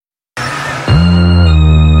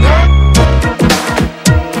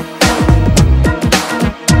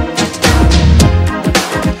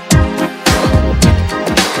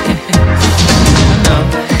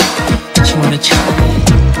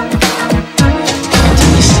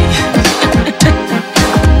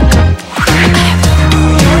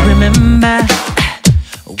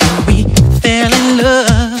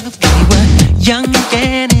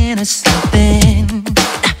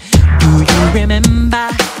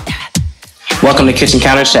Welcome to Kitchen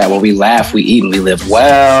Counter Chat, where we laugh, we eat, and we live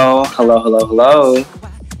well. Hello, hello, hello.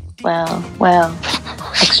 Well.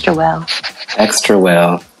 Extra well. Extra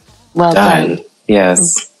well. Well done. Yes.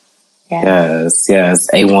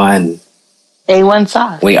 A1. A1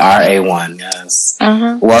 sauce. We are A1, yes.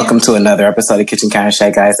 Mm-hmm. Welcome to another episode of Kitchen Counter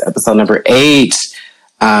Chat, guys. Episode number 8.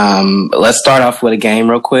 Let's start off with a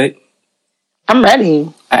game real quick. I'm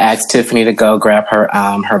ready. I asked Tiffany to go grab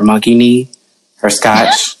her monkey knee, her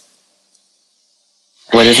scotch.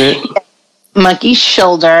 What is it? Monkey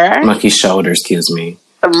shoulder. Monkey shoulder, excuse me.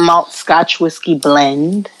 A malt scotch whiskey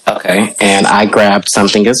blend. Okay, and I grabbed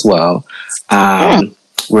something as well.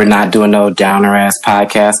 We're not doing no downer ass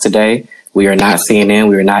podcast today. We are not CNN.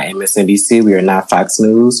 We are not MSNBC. We are not Fox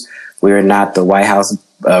News. We are not the White House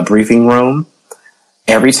briefing room.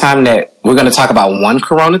 Every time that we're going to talk about one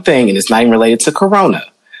Corona thing, and it's not even related to Corona,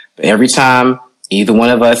 but every time either one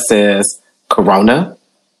of us says Corona,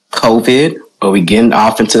 COVID, or we getting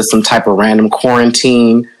off into some type of random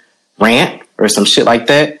quarantine rant or some shit like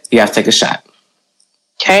that, you have to take a shot.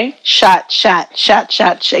 Okay. Shot. Y'all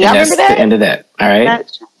remember that? The end of that. All right.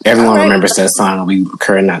 Everyone right. remembers that song. We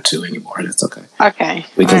current not to anymore. That's okay. Okay.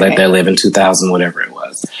 We can let that live in 2000, whatever it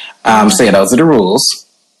was. So yeah, those are the rules.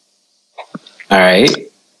 All right.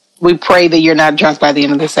 We pray that you're not drunk by the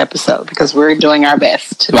end of this episode because we're doing our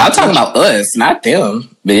best. Well, I'm talking about us, not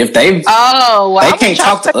them. But if they they can't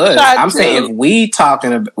talk to us. I'm saying if we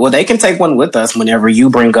talking, they can take one with us whenever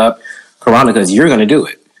you bring up Corona because you're going to do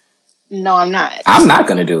it. No, I'm not. I'm not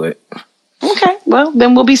going to do it. Okay, well,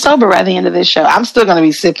 then we'll be sober by the end of this show. I'm still going to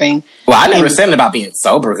be sipping. Well, I never said about being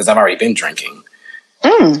sober because I've already been drinking.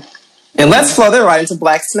 And let's flow that right into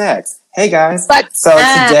Black Snacks. Hey, guys.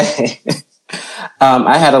 Today,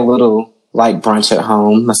 I had a little light brunch at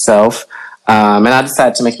home myself, and I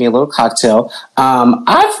decided to make me a little cocktail.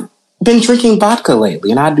 I've been drinking vodka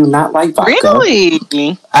lately, and I do not like vodka.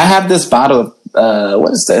 Really? I have this bottle of,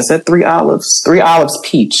 what is that? Is that 3 Olives? 3 Olives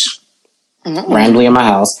peach. Randomly in my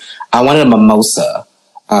house. I wanted a mimosa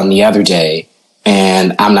the other day,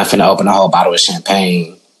 and I'm not finna open a whole bottle of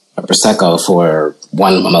champagne or Prosecco for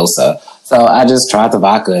one mimosa. So I just tried the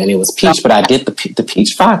vodka, and it was peach, but I did the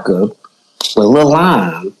peach vodka with a little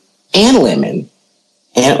lime and lemon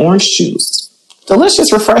and orange juice.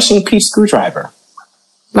 Delicious, refreshing peach screwdriver.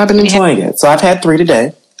 And I've been enjoying it. So I've had 3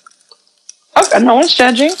 today. Okay, no one's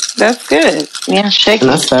judging. That's good. Yeah, shake it.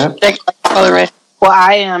 And that's that. Well,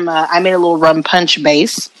 I made a little rum punch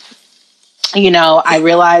base. You know, I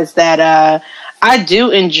realized that I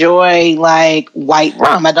do enjoy like white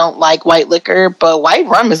rum. I don't like white liquor, but white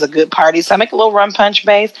rum is a good party. So I make a little rum punch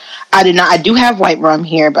base. I do have white rum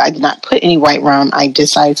here, but I did not put any white rum. I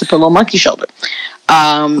decided to put a little monkey shoulder.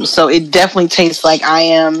 So it definitely tastes like I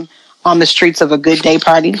am on the streets of a good day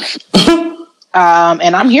party.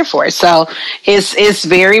 And I'm here for it. So it's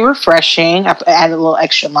very refreshing. I added a little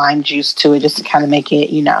extra lime juice to it just to kind of make it,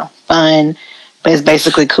 fun. But it's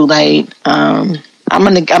basically Kool-Aid. I'm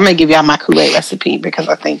gonna give y'all my Kool-Aid recipe because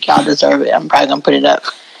I think y'all deserve it. I'm probably gonna put it up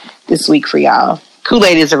this week for y'all.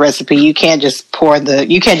 Kool-Aid is a recipe. You can't just follow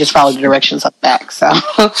the directions on the back. So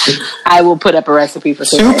I will put up a recipe for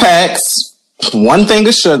Kool-Aid. 2 packs, 1 thing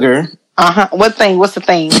of sugar. What thing? What's the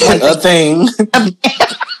thing? A thing.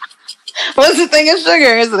 What's the thing of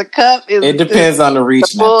sugar? Is it a cup? It depends on the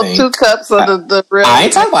region. The full 2 cups of the real. I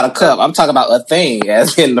ain't talking about a cup. I'm talking about a thing,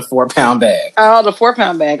 as in the 4-pound bag. Oh, the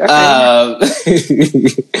 4-pound bag. Okay.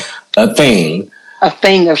 A thing. A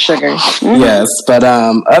thing of sugar. Mm-hmm. Yes, but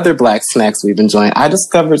other Black snacks we've been enjoying. I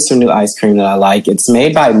discovered some new ice cream that I like. It's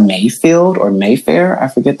made by Mayfield or Mayfair. I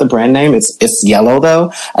forget the brand name. It's yellow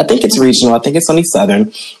though. I think it's regional. I think it's only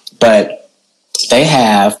Southern, but they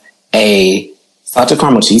have a salted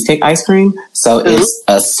caramel cheesecake ice cream. So it's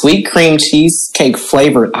a sweet cream cheesecake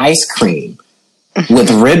flavored ice cream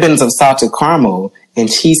with ribbons of salted caramel and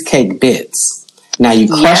cheesecake bits. Now you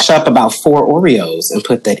crush up about 4 Oreos and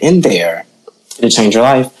put that in there to change your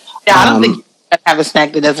life. Yeah, I don't think I have a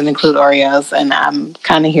snack that doesn't include Oreos, and I'm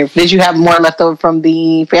kind of here. Did you have more left over from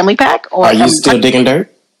the family pack? Or are you still digging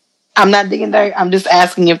dirt? I'm not digging dirt. I'm just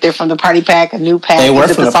asking if they're from the party pack, a new pack. They were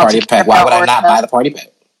from the party pack. Why would I not buy the party pack?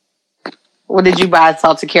 What did you buy?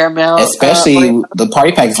 Salted caramel? Especially the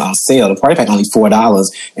party pack is on sale. The party pack is only $4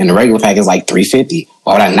 and the regular pack is like $3.50.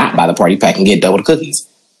 Why would I not buy the party pack and get double the cookies?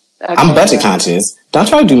 Okay, I'm budget conscious. Don't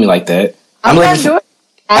try to do me like that. I'm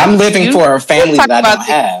living for a family that I don't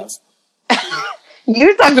have.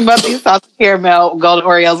 You talked about these salted caramel golden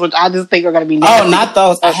Oreos, which I just think are going to be nasty. Oh, not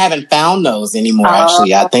those. I haven't found those anymore,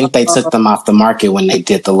 actually. I think they took them off the market when they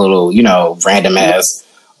did the little, random ass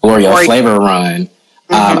Oreo flavor run.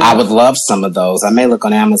 I would love some of those. I may look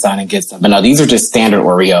on Amazon and get some. But no, these are just standard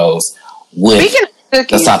Oreos with Speaking of the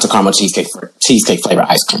cookies, salted caramel cheesecake flavor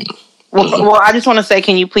ice cream. well, I just want to say,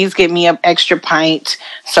 can you please get me an extra pint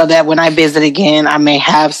so that when I visit again, I may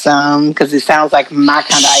have some, because it sounds like my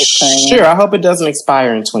kind of ice cream. Sure, I hope it doesn't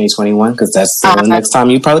expire in 2021 because that's the next time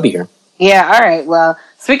you'll probably be here. Yeah, all right. Well,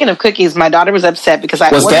 speaking of cookies, my daughter was upset because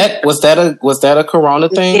was that a Corona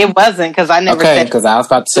thing? It wasn't, because I never said. Because I was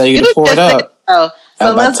about to tell you to pour it up. So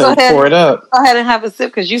let's go ahead. Pour it up. Go ahead and have a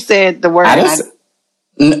sip because you said the word.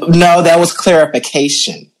 No, that was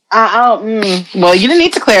clarification. Well, you didn't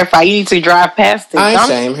need to clarify. You need to drive past it. I ain't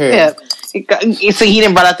shame here. So he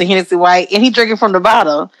didn't brought out the Hennessy White, and he drinking from the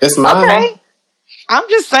bottle. It's mine. Okay. I'm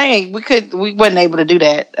just saying we wasn't able to do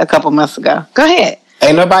that a couple months ago. Go ahead.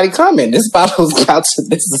 Ain't nobody coming. This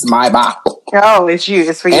is my bottle. Oh, it's you.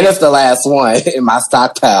 It's for you. And it's the last one in my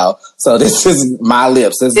stockpile. So this is my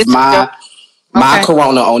lips. This is my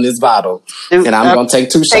Corona on this bottle. And I'm going to take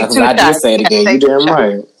 2 shots. And I did say it again. You damn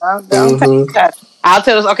right. I'll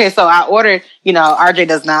tell us. Okay, so I ordered, RJ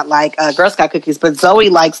does not like Girl Scout cookies, but Zoe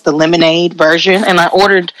likes the lemonade version. And I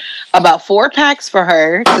ordered about 4 packs for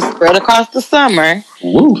her to spread across the summer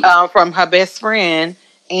from her best friend.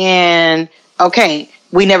 And, okay,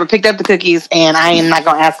 we never picked up the cookies, and I am not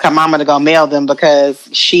going to ask her mama to go mail them because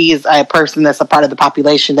she is a person that's a part of the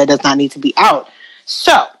population that does not need to be out.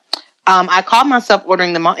 So, I called myself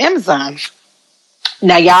ordering them on Amazon.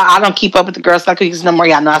 Now, y'all, I don't keep up with the Girl Scout cookies no more.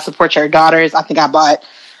 Y'all know I support your daughters. I think I bought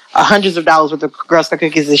hundreds of dollars worth of Girl Scout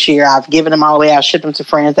cookies this year. I've given them all away. I've shipped them to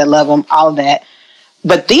friends that love them, all of that.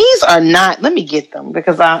 But these are not, let me get them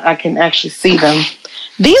because I can actually see them.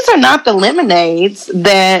 These are not the lemonades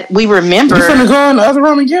that we remember. You finna go in the other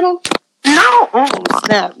room and get them? No. Oh,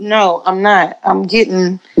 snap. No, I'm not. I'm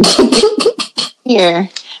getting here.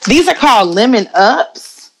 These are called Lemon Ups.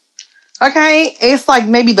 Okay, it's like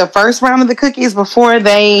maybe the first round of the cookies before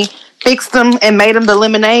they fixed them and made them the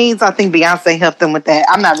lemonades. I think Beyonce helped them with that.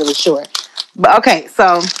 I'm not really sure. But okay,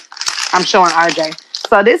 so I'm showing RJ.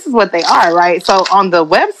 So this is what they are, right? So on the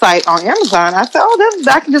website on Amazon, I said,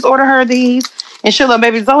 I can just order her these. And she'll like,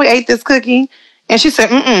 baby, Zoe ate this cookie. And she said,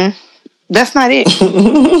 that's not it.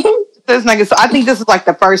 That's not good. So I think this is like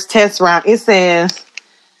the first test round. It says,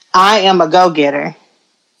 I am a go-getter.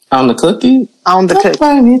 On the cookie? On the cookie.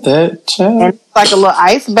 I need that. And it's like a little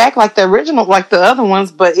ice back, like the original, like the other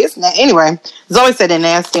ones, but it's not. Anyway, Zoe said they're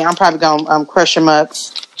nasty. I'm probably going to crush them up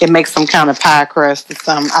and make some kind of pie crust or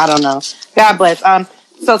something. I don't know. God bless.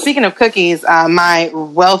 So speaking of cookies, my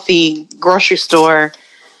wealthy grocery store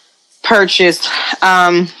purchase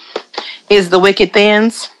is the Wicked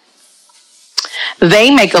Thins.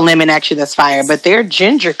 They make a lemon actually that's fire, but their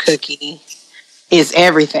ginger cookie is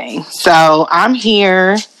everything. So I'm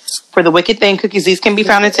here for the Wicked Thin cookies. These can be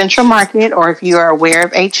found at Central Market, or if you are aware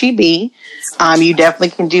of H-E-B, you definitely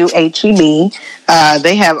can do H-E-B.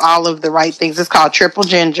 They have all of the right things. It's called triple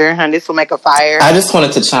ginger, and this will make a fire. I just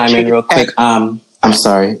wanted to chime in real quick. I'm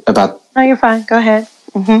sorry about... No, you're fine. Go ahead.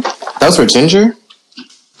 Mm-hmm. Those were ginger?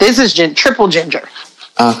 This is triple ginger.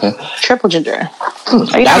 Okay. Triple ginger.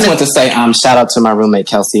 I just want to say shout out to my roommate,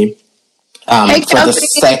 Kelsey. Hey, for the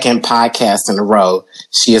second podcast in a row,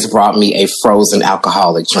 she has brought me a frozen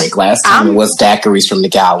alcoholic drink. Last time it was daiquiris from the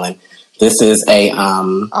gallon. This is a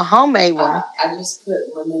homemade one. I just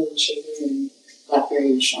put lemon and sugar and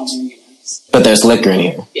blackberry and strawberry. But there's liquor in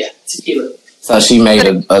here. Yeah, tequila. So she made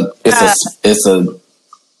it's a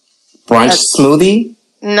brunch smoothie.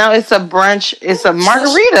 No, it's a brunch. It's a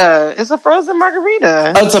margarita. It's a frozen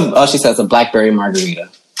margarita. She says a blackberry margarita.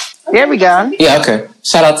 There we go. Yeah, okay.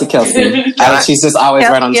 Shout out to Kelsey. She's just always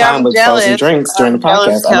right on time with frozen drinks during the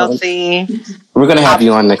podcast. Kelsey. We're going to have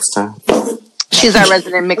you on next time. She's our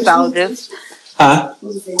resident mixologist. Huh?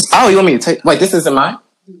 Oh, you want me to take... Wait, this isn't mine?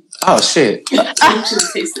 Oh, shit.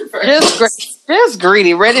 Just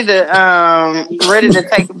greedy. Ready to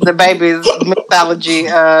take the baby's mixology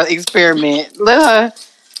experiment. Let her...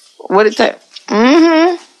 What it take?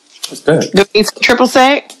 Mm-hmm. That's good. Give me some triple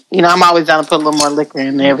sec. I'm always down to put a little more liquor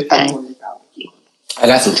in everything. I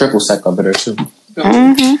got some triple sec over there, too.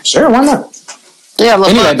 Mm-hmm. Sure, why not? Yeah,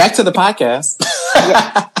 anyway, back to the podcast.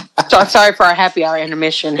 Yeah. So sorry for our happy hour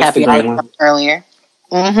intermission. Happy hour earlier.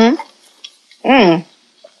 Mm-hmm.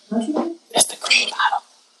 That's the green bottle.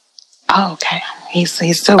 Oh, okay. He's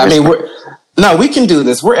still... we can do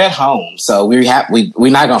this. We're at home, so we're not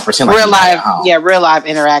gonna pretend like we're live. At home. Yeah, real live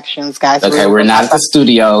interactions, guys. Okay, we're not at the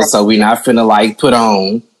studio, so we're not finna put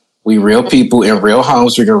on. We real people in real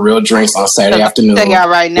homes drinking real drinks on Saturday afternoon. Tell y'all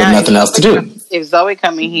right now, with nothing else to do. If Zoe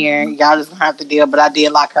come in here, y'all just gonna have to deal. But I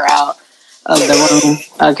did lock her out of the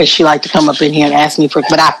room because she liked to come up in here and ask me for.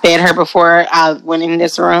 But I fed her before I went in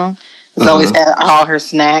this room. Zoe's had all her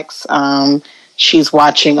snacks. she's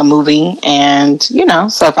watching a movie, and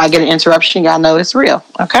so if I get an interruption, y'all know it's real.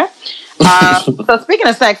 Okay. So speaking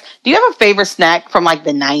of snacks, do you have a favorite snack from like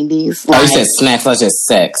the 90s? Oh, you said snacks, not just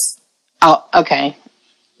sex. Oh, okay.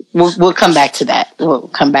 We'll come back to that. We'll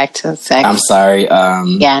come back to sex. I'm sorry.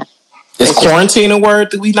 Yeah. Is quarantine a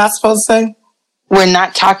word that we not supposed to say? We're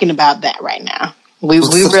not talking about that right now. We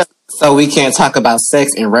really. So we can't talk about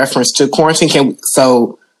sex in reference to quarantine.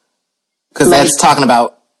 Because that's talking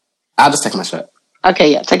about. I'll just take my shot.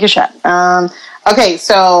 Okay, yeah, take your shot. Okay,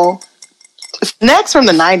 so snacks from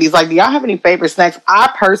the 90s. Like, do y'all have any favorite snacks?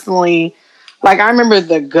 I personally, I remember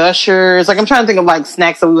the Gushers. Like, I'm trying to think of,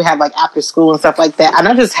 snacks that we would have, after school and stuff like that. And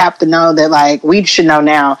I just have to know that, we should know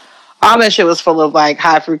now. All that shit was full of, high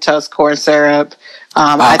fructose corn syrup.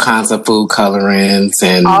 All kinds of food colorants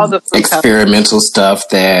and all the experimental stuff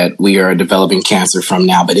that we are developing cancer from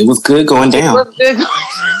now. But it was good going down. It was good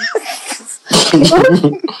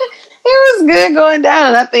it was good going down.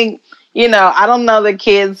 And I think, I don't know the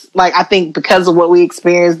kids, I think because of what we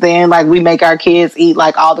experienced then, we make our kids eat,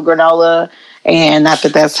 all the granola. And not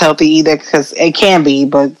that that's healthy either, because it can be,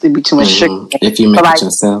 but it'd be too much sugar. If you make it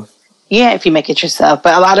yourself. Yeah, if you make it yourself.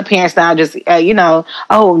 But a lot of parents now just,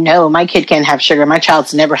 oh, no, my kid can't have sugar. My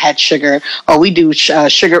child's never had sugar. Or we do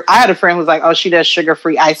sugar. I had a friend who was like, oh, she does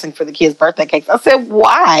sugar-free icing for the kids' birthday cakes. I said,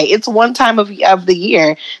 why? It's one time of the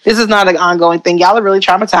year. This is not an ongoing thing. Y'all are really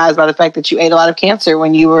traumatized by the fact that you ate a lot of cancer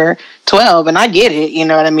when you were 12. And I get it, you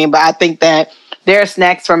know what I mean? But I think that there are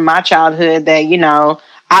snacks from my childhood that,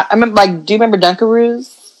 I remember, do you remember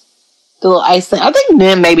Dunkaroos? The little icing. I think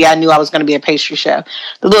then maybe I knew I was going to be a pastry chef.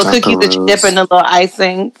 The little cookies that you dip in the little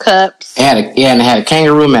icing cups. And it had a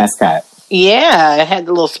kangaroo mascot. Yeah, it had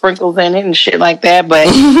the little sprinkles in it and shit like that. But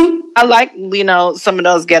I like, some of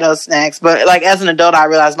those ghetto snacks. But as an adult, I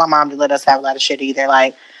realized my mom didn't let us have a lot of shit either.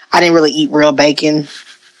 I didn't really eat real bacon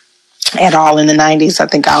at all in the 90s. I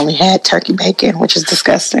think I only had turkey bacon, which is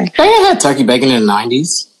disgusting. They had turkey bacon in the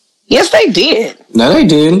 90s. Yes, they did. No, they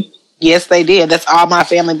didn't. Yes, they did. That's all my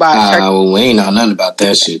family bought. Well, we ain't know nothing about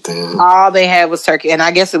that shit then. All they had was turkey. And I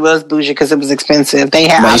guess it was bougie because it was expensive. They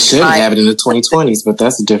should have it in the 2020s, but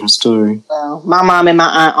that's a different story. Well, my mom and my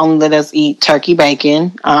aunt only let us eat turkey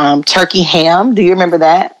bacon. Turkey ham. Do you remember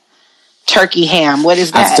that? Turkey ham. What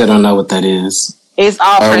is that? I still don't know what that is. It's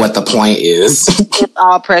all or what the point is. It's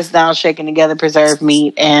all pressed down, shaken together, preserved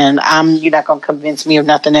meat, and you're not gonna convince me of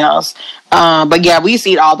nothing else. But yeah, we used to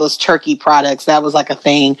eat all those turkey products. That was a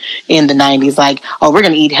thing in the 90s. We're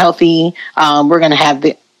gonna eat healthy. We're gonna have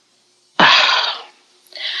the.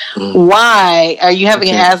 Why are you having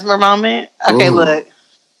an asthma moment? Okay, Ooh. Look.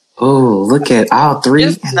 Oh, look at all three.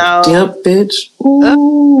 Dip, bitch.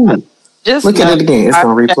 Ooh. Just look at it again. It's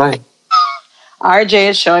gonna replay. RJ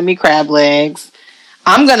is showing me crab legs.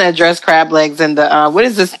 I'm going to address crab legs in the, what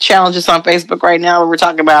is this challenge that's on Facebook right now? Where we're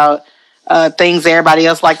talking about things everybody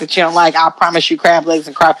else like that you don't like. I promise you crab legs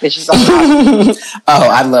and crawfish is oh,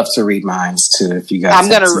 I'd love to read mine too if you guys.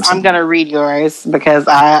 I'm gonna read yours because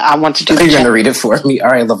I want to do. You're gonna read it for me. All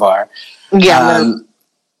right, LeVar. Yeah.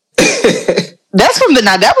 That's from the.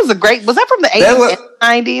 That was a great. Was that from the 80s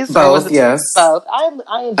and 90s? Both, yes. Both.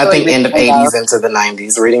 I think end of 80s into the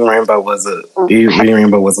 90s. Reading Rainbow was a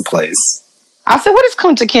place. I said, what is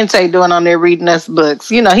Kunta Kinte doing on there reading us books?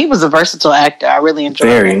 He was a versatile actor. I really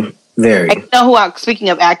enjoyed him. Very. I know speaking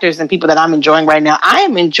of actors and people that I'm enjoying right now, I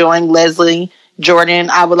am enjoying Leslie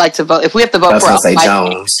Jordan. I would like to vote. If we have to vote for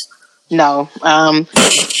Jones. No. No.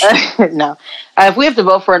 If we have to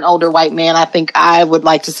vote for an older white man, I think I would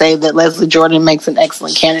like to say that Leslie Jordan makes an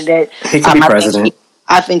excellent candidate. He could be president.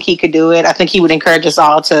 I think he could do it. I think he would encourage us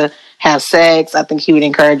all to have sex. I think he would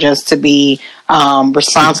encourage us to be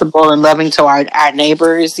responsible and loving to our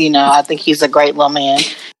neighbors. I think he's a great little man.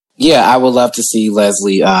 Yeah, I would love to see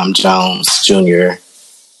Leslie Jones Jr.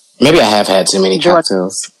 Maybe I have had too many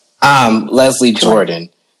cocktails. Leslie Jordan,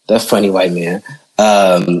 the funny white man.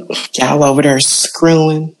 Y'all over there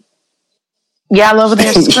screwing. Y'all over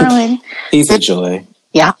there screwing. He's a joy.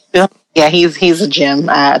 Yeah. Yeah, he's a gem.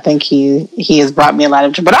 I think he has brought me a lot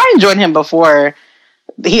of joy. But I enjoyed him before.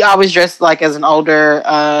 He always dressed as an older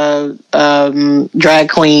drag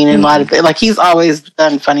queen and a lot of things. He's always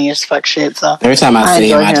done funny as fuck shit. So every time I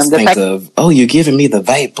see him, I just think of, you're giving me the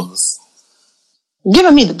vapors.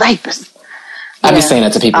 Giving me the vapors. I be saying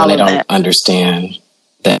that to people and they don't understand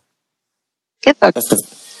that. It's okay.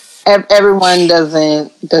 Everyone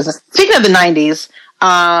doesn't. Speaking of the 90s,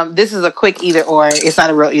 this is a quick either or. It's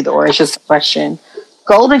not a real either or. It's just a question.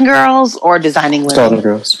 Golden Girls or Designing Women? Golden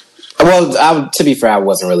Girls. Well, to be fair, I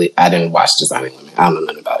didn't watch Designing Women. I don't know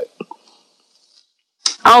nothing about it.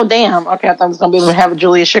 Oh, damn. Okay, I thought I was going to be able to have a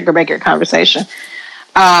Julia Sugarbaker conversation.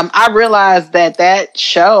 I realized that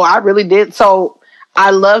show, I really did. So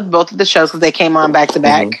I loved both of the shows because they came on back to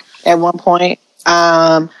back at one point.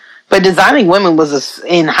 But Designing Women was,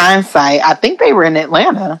 in hindsight, I think they were in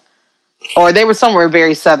Atlanta. Or they were somewhere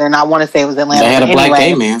very southern. I want to say it was Atlanta. They had a black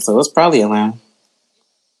gay man, so it was probably Atlanta.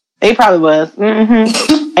 It probably was.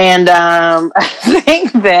 Mm-hmm. And I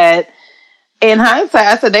think that in hindsight,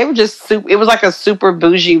 I said they were just it was like a super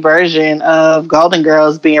bougie version of Golden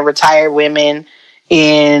Girls being retired women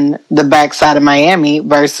in the backside of Miami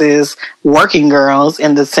versus working girls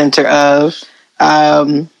in the center of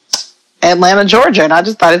Atlanta, Georgia. And I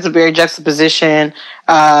just thought it's a very juxtaposition,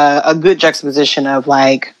 a good juxtaposition of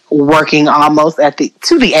like working almost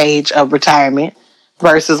to the age of retirement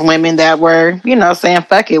versus women that were, saying,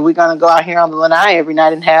 fuck it, we're going to go out here on the lanai every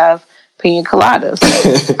night and have pina coladas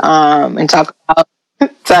and talk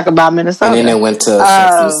about Minnesota. And then they went to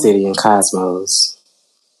Sex and the City and Cosmos.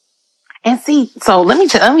 And see, so let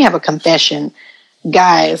me have a confession.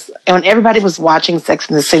 Guys, and when everybody was watching Sex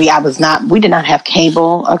and the City, we did not have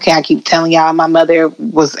cable. Okay, I keep telling y'all, my mother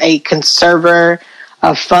was a conserver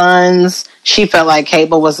of funds. She felt like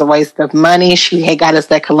cable was a waste of money. She had got us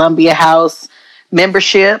that Columbia House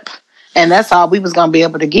membership, and that's all we was going to be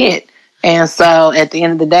able to get. And so at the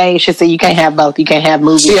end of the day, she said, you can't have both. You can't have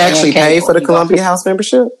movies. She actually paid for the Columbia House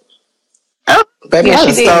membership? Oh, baby, yeah,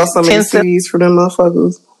 I stole some of the CDs from them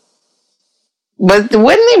motherfuckers. But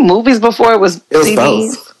wasn't it movies before it was CDs?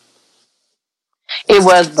 Both. It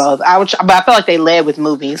was both. But I felt like they led with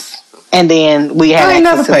movies, and then we had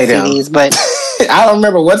access to the CDs. But I don't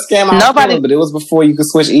remember what scam I was doing, but it was before you could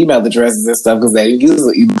switch email addresses and stuff because they didn't use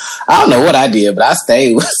it. I don't know what I did, but I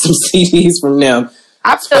stayed with some CDs from them.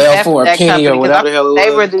 I fell for a penny or whatever the hell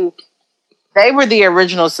it was. They were the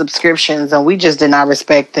original subscriptions, and we just did not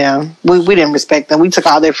respect them. We didn't respect them. We took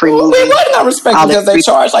all their free movies. We would not respect them because they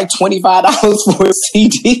charged like $25 for a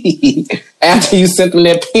CD after you sent them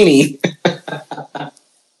that penny.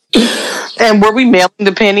 And were we mailing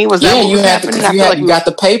the penny? Was that you had you got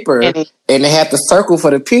the paper, and they had the circle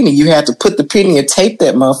for the penny. You had to put the penny and tape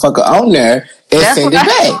that motherfucker on there and send it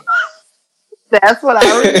back. That's what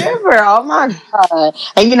I remember. Oh my God.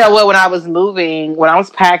 And you know what? When I was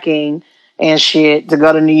packing and shit to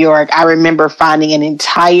go to New York, I remember finding an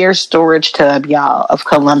entire storage tub, y'all, of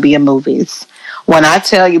Columbia movies. When I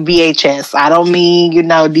tell you VHS, I don't mean,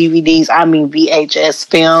 DVDs. I mean VHS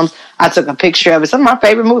films. I took a picture of it. Some of my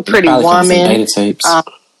favorite movies, Pretty Woman. Data tapes. All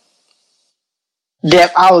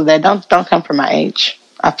of that. Don't come from my age.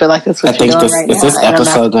 I feel like that's what you're doing right now. Is this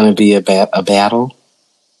episode going to be a battle?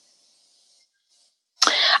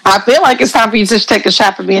 I feel like it's time for you to take a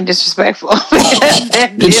shot for being disrespectful. You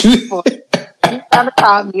trying to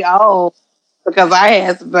call me old because I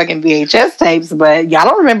had some fucking VHS tapes, but y'all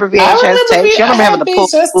don't remember VHS tapes. Y'all remember having to pull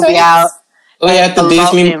the movie out. We had the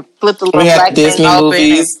Disney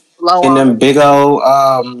movies in them big old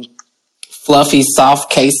fluffy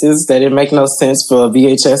soft cases that didn't make no sense for a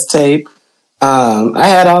VHS tape. I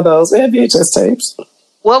had all those. We had VHS tapes.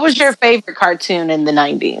 What was your favorite cartoon in the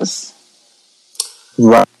 90s?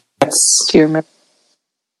 Rocks. Do you remember?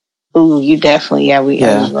 Ooh, you definitely,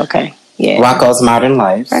 okay. Yeah. Rocko's Modern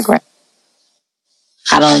Life. Right.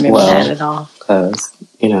 I don't remember that at all. Because,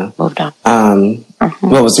 moved on.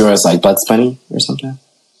 What was yours, like Bugs Bunny or something?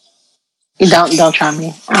 Don't try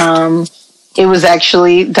me. It was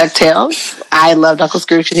actually DuckTales. I loved Uncle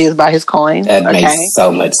Scrooge because he was about his coins. That makes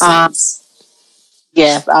so much sense.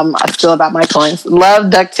 Yes, I'm still about my coins.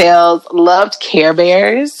 Loved DuckTales. Loved Care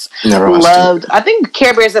Bears. Never watched it. I think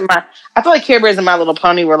Care Bears I feel like Care Bears and My Little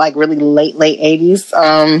Pony were like really late 80s.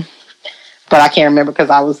 But I can't remember because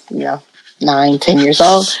I was, 9, 10 years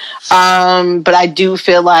old. But I do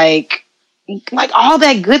feel like all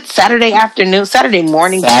that good Saturday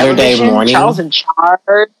morning television. Charles in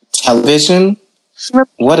Charge. Television?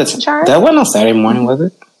 What is Charge? That wasn't on Saturday morning, was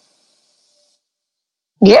it?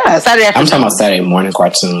 Yeah, Saturday afternoon. I'm talking about Saturday morning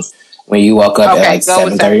cartoons. When you woke up at like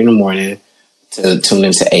 7:30 in the morning to tune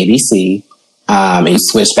into ABC, and you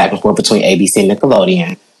switch back and forth between ABC and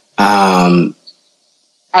Nickelodeon. I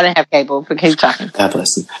didn't have cable, but keep talking. God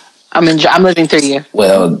bless you. I'm living through you.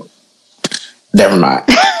 Well, never mind.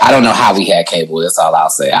 I don't know how we had cable. That's all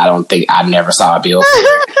I'll say. I never saw a bill.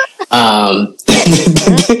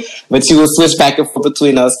 But you would switch back and forth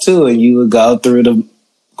between those two, and you would go through the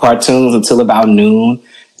cartoons until about noon.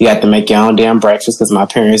 You have to make your own damn breakfast because my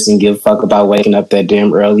parents didn't give a fuck about waking up that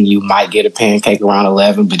damn early. You might get a pancake around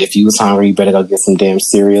 11, but if you was hungry, you better go get some damn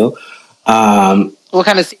cereal. What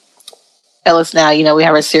kind of? Tell us now. We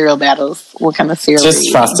have our cereal battles. What kind of cereal? Just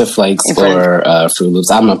Frosted Flakes or Fruit Loops.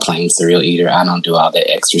 I'm a plain cereal eater. I don't do all that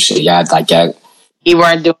extra shit. You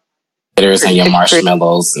weren't doing. glitters and your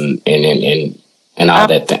marshmallows and all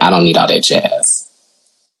that. I don't need all that jazz.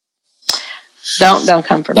 Don't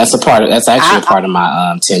come for me. That's actually a part of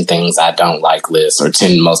my 10 things I don't like list, or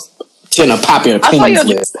 10 unpopular opinions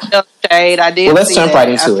list. Shade. I did. Well, let's jump right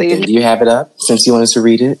into it then. Do you have it up since you wanted to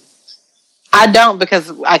read it? I don't,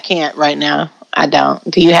 because I can't right now. I don't.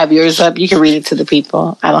 Do you have yours up? You can read it to the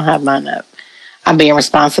people. I don't have mine up. I'm being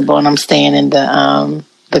responsible and I'm staying in the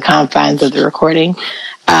confines of the recording.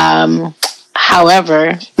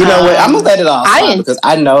 However, you know what? I'm gonna let it all slide because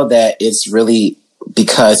I know that it's really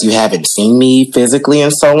because you haven't seen me physically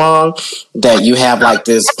in so long that you have like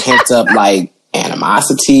this pent up like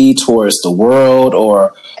animosity towards the world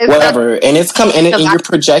or whatever, and it's coming and you're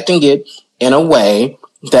projecting it in a way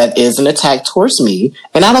that is an attack towards me,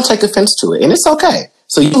 and I don't take offense to it, and it's okay.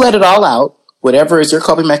 So you let it all out, whatever is your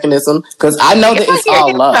coping mechanism, because I know that it's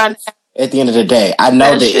all love. At the end of the day, I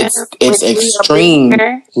know that it's extreme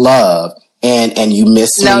love, and you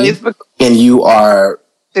miss me, and you are.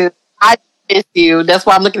 I miss you. That's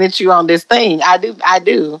why I'm looking at you on this thing. I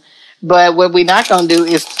do. But what we're not gonna do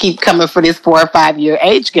is keep coming for this 4 or 5 year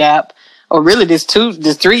age gap, or really this 3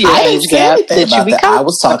 year age gap that you become. I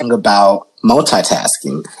was talking about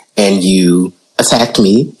multitasking, and you attacked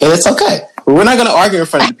me, and it's okay. We're not going to argue in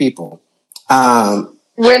front of the people.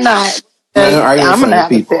 We're not. We're going to argue in front of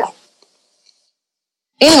the people.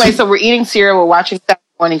 Anyway, so we're eating cereal. We're watching Saturday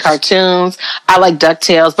morning cartoons. I like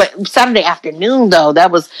DuckTales, but Saturday afternoon though, that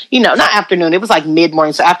was not afternoon. It was like mid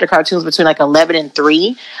morning. So after cartoons, between like 11 and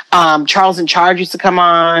 3, Charles in Charge used to come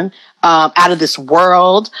on. Out of This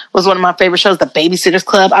World was one of my favorite shows. The Babysitter's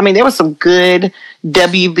Club. I mean, there was some good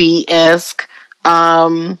WB-esque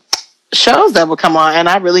shows that would come on, and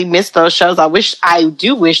I really miss those shows. I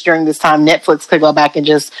do wish during this time Netflix could go back and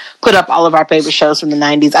just put up all of our favorite shows from the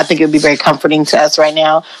 90s. I think it would be very comforting to us right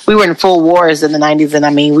now. We were in full wars in the 90s, and I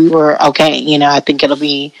mean, we were okay. I think it'll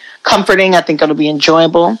be comforting. I think it'll be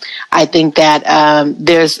enjoyable. I think that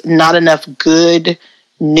there's not enough good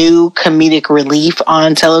new comedic relief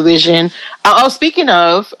on television. Speaking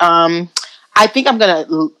of, I think I'm gonna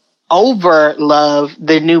over love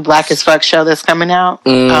the new Black as Fuck show that's coming out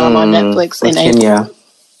on Netflix in April.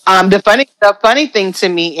 The funny thing to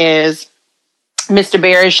me is Mr.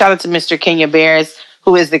 Barris. Shout out to Mr. Kenya Barris,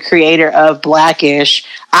 who is the creator of Blackish.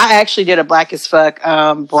 I actually did a Black as Fuck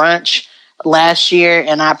brunch last year,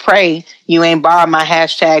 and I pray you ain't borrowed my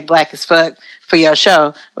hashtag Black as Fuck for your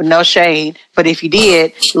show. No shade, but if you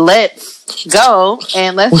did, let's go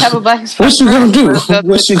and let's have a Black as Fuck. What you gonna do?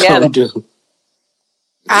 What you gonna do?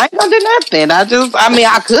 I ain't gonna do nothing. I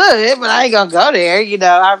could, but I ain't gonna go there.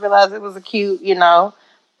 I realized it was a cute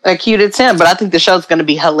attempt, but I think the show's gonna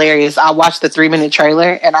be hilarious. I watched the 3-minute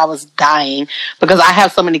trailer and I was dying because I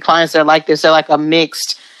have so many clients that are like this. They're like a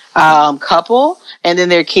mixed couple, and then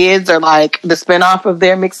their kids are like the spinoff of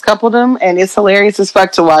their mixed coupledom, and it's hilarious as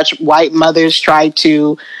fuck to watch white mothers try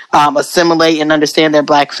to assimilate and understand their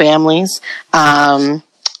Black families.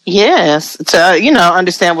 Yes, to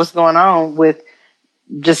understand what's going on with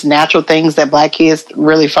just natural things that Black kids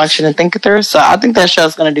really function and think through. So I think that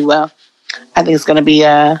show's going to do well. I think it's going to be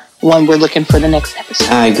one we're looking for the next episode.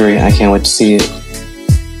 I agree. I can't wait to see it.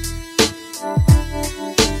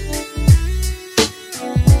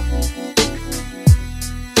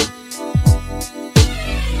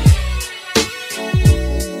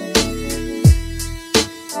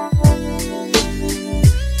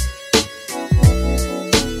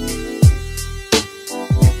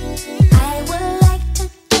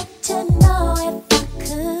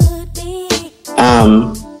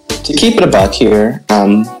 To keep it a buck here,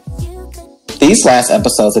 these last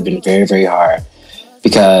episodes have been very, very hard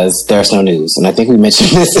because there's no news. And I think we mentioned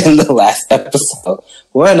this in the last episode.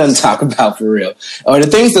 We're nothing to talk about for real. Or the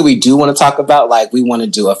things that we do want to talk about, like we want to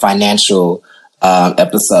do a financial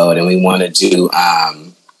episode, and we want to do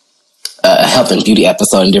a health and beauty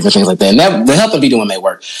episode and different things like that. And the health and beauty one may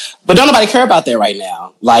work. But don't nobody care about that right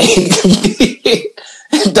now. Like,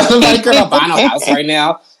 don't nobody care about buying a house right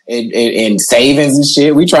now. And savings and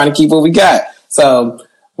shit. We trying to keep what we got. So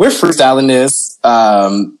we're freestyling this.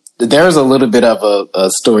 There's a little bit of a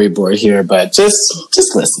storyboard here, but just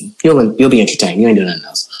listen. You'll be entertained. You ain't doing nothing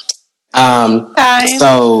else.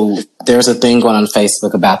 So there's a thing going on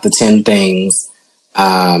Facebook about the 10 things,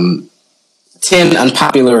 10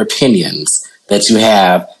 unpopular opinions that you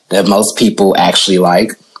have that most people actually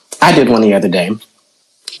like. I did one the other day.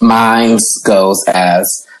 Mine goes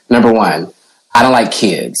as number 1. I don't like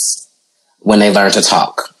kids when they learn to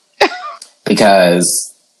talk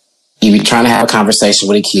because you be trying to have a conversation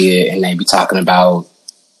with a kid and they be talking about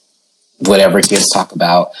whatever kids talk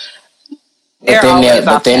about.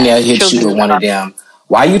 But then they'll hit you with one of them.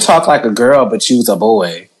 why you talk like a girl but you's a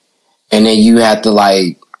boy, and then you have to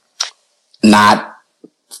like not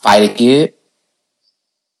fight a kid.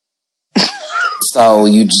 So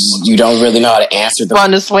you don't really know how to answer the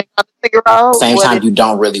on the swing on the 6-year-old. Same time, you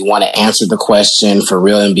don't really want to answer the question for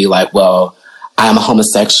real and be like, well, I'm a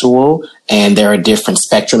homosexual and there are different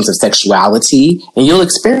spectrums of sexuality, and you'll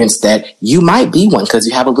experience that you might be one because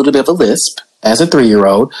you have a little bit of a lisp as a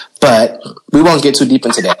 3-year-old, but we won't get too deep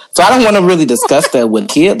into that. So I don't want to really discuss that with a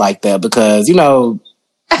kid like that because, you know,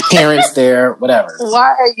 parents there, whatever. Why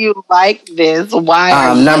are you like this?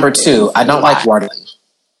 Why? Number 2, I don't like watermelon.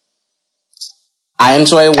 I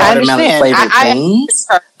enjoy watermelon flavored things.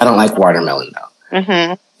 I don't like watermelon though.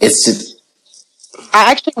 Mm-hmm. It's just.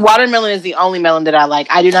 Watermelon is the only melon that I like.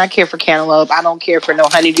 I do not care for cantaloupe. I don't care for no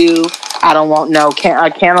honeydew. I don't want no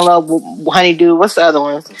cantaloupe, honeydew. What's the other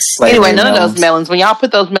ones? Anyway, none of those melons. When y'all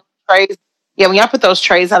put those melon trays, when y'all put those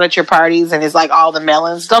trays out at your parties and it's like all the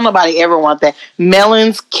melons, don't nobody ever want that.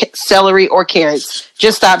 Melons, celery, or carrots.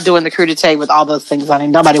 Just stop doing the crudité with all those things on it.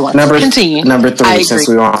 Nobody wants it. Continue. Number 3, since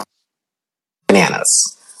we were on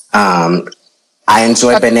bananas. I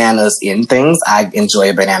enjoy bananas in things. I enjoy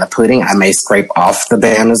a banana pudding. I may scrape off the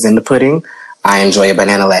bananas in the pudding. I enjoy a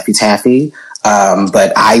banana Laffy Taffy.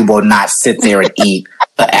 But I will not sit there and eat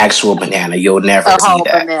an actual banana. You'll never see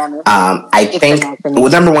that. I think, well,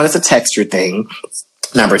 number 1, it's a texture thing.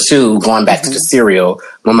 Number 2, going back to the cereal,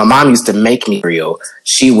 when my mom used to make me cereal,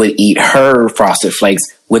 she would eat her Frosted Flakes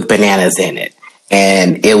with bananas in it.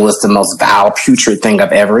 And it was the most vile, putrid thing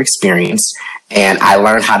I've ever experienced. And I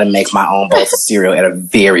learned how to make my own bowls of cereal at a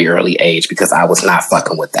very early age because I was not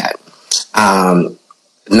fucking with that.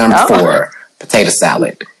 Number 4, potato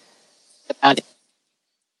salad.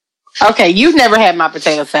 Okay, you've never had my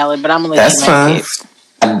potato salad, but I'm gonna let you make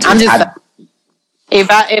it.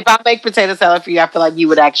 If I make potato salad for you, I feel like you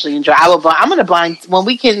would actually enjoy. I'm gonna blind when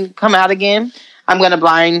we can come out again. I'm gonna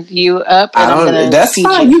blind you up. And that's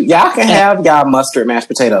fine. Y'all can have y'all mustard mashed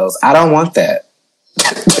potatoes. I don't want that.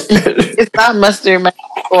 It's not mustard mashed.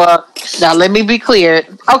 Well, now let me be clear.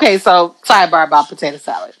 Okay, so sidebar about potato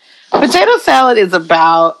salad. Potato salad is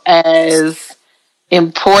about as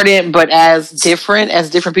important but as different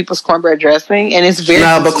people's cornbread dressing, and it's very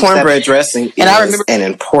but cornbread dressing is an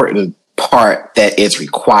important part that is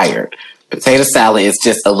required. Potato salad is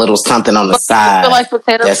just a little something on the side I feel like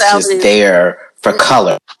potato salad just there for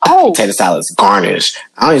color. Potato salad is garnish.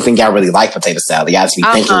 I don't even think y'all really like potato salad. Y'all just be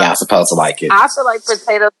thinking y'all supposed to like it. I feel like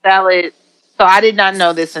potato salad. So I did not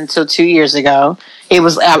know this until 2 years ago. I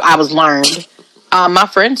was learned. My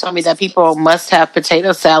friend told me that people must have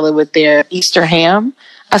potato salad with their Easter ham.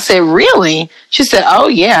 I said, really? She said, oh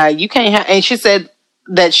yeah, you can't have. And she said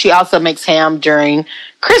that she also makes ham during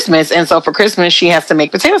Christmas, and so for Christmas she has to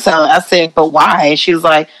make potato salad. I said, but why? And she was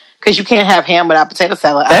like, because you can't have ham without potato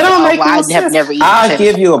salad. That don't make no sense. Have never eaten I'll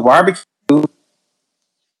give you a barbecue.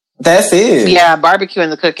 That's it. Yeah, barbecue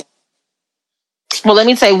and the cooking. Well, let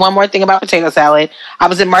me say one more thing about potato salad. I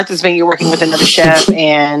was in Martha's Vineyard working with another chef,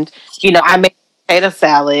 and I made potato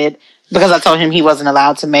salad because I told him he wasn't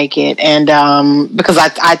allowed to make it, and because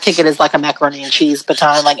I take it as like a macaroni and cheese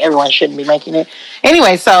baton, like everyone shouldn't be making it.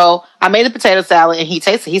 Anyway, so I made a potato salad, and he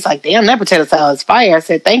tasted it. He's like, damn, that potato salad is fire. I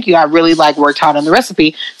said, thank you. I really worked hard on the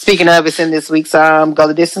recipe. Speaking of, it's in this week's Go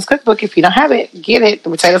the Distance cookbook. If you don't have it, get it. The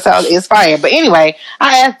potato salad is fire. But anyway,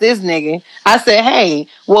 I asked this nigga, I said, hey,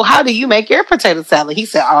 well, how do you make your potato salad? He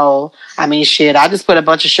said, oh, I mean, shit, I just put a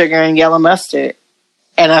bunch of sugar and yellow mustard.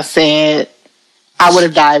 And I said, I would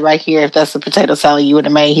have died right here if that's the potato salad you would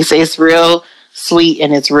have made. He said, it's real sweet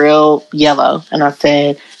and it's real yellow. And I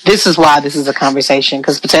said, this is why this is a conversation,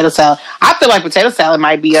 because potato salad, I feel like potato salad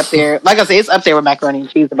might be up there. Like I said, it's up there with macaroni and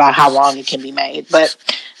cheese about how long it can be made. But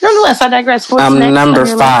nonetheless, I digress. Number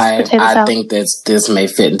 5, I think that this may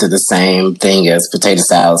fit into the same thing as potato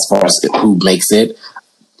salad as far as who makes it.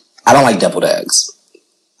 I don't like deviled eggs.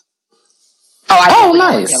 Oh,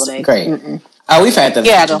 nice. Great. Mm-mm. Oh, we've had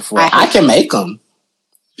that before. I can make them.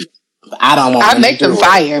 I don't want. I make them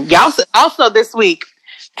fire. Y'all also this week,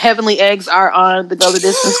 Heavenly Eggs are on the Go the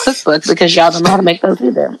Distance cookbook because y'all don't know how to make those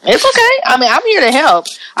either. It's okay. I mean, I'm here to help.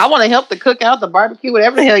 I want to help the cook out, the barbecue,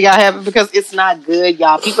 whatever the hell y'all have, because it's not good,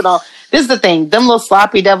 y'all. People don't. This is the thing. Them little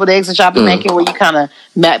sloppy deviled eggs that y'all be making, where you kind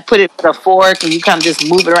of put it with a fork and you kind of just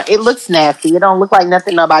move it around. It looks nasty. It don't look like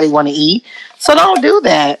nothing nobody want to eat. So don't do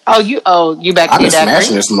that. You back to your daiquiri? I'm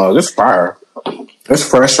smashing this mug. It's fire. It's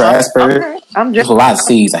fresh raspberry. Okay. There's a lot of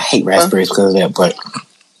seeds. I hate raspberries because of that, but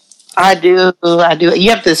I do. You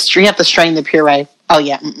have to strain the puree. Oh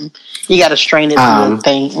yeah, you got to strain it through the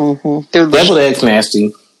thing. Deviled eggs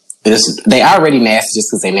nasty. They already nasty just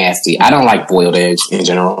because they're nasty. I don't like boiled eggs in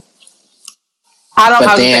general. I don't.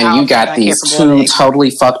 But then you got these two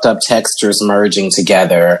totally fucked up textures merging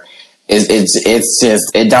together. It's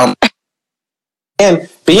just it don't. And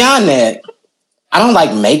beyond that, I don't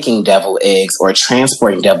like making devil eggs or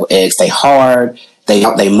transporting devil eggs. They hard.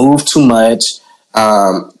 They move too much.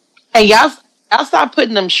 Hey, y'all stop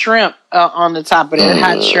putting them shrimp on the top of that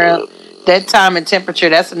hot shrimp. That time and temperature,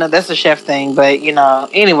 that's a chef thing. But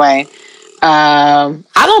anyway, I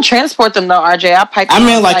don't transport them though, RJ. I pipe. I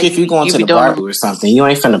mean, like if you going to the barbecue or something, you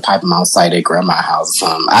ain't finna pipe them on site at grandma's house or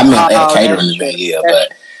something. I mean, at catering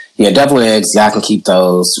event, but devil eggs, y'all can keep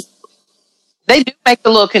those. They do make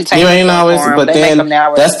the little containers. But then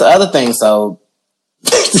that's the other thing. So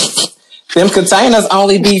them containers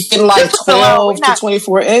only be fitting like 12 to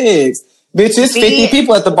 24 eggs. Bitch, it's 50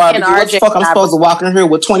 people at the barbecue. What the fuck I'm supposed to walk in here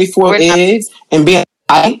with 24 eggs and be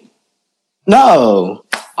like, no.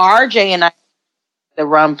 RJ and I, the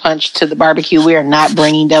rum punch to the barbecue. We are not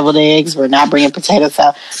bringing deviled eggs. We're not bringing potato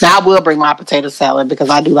salad. Now, I will bring my potato salad because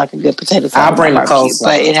I do like a good potato salad. I'll bring the coleslaw.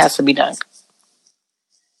 But it has to be done.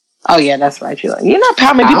 Oh, yeah, that's right. You know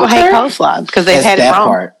how many people hate coleslaw because they've had it wrong.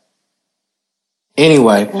 Part.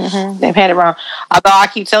 Anyway. They've had it wrong. Although I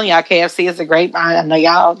keep telling y'all KFC is a great. I know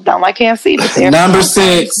y'all don't like KFC, but they're number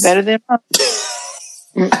 6. Better than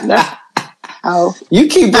oh. You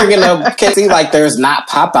keep bringing up KFC like there's not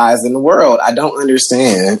Popeyes in the world. I don't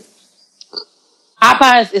understand.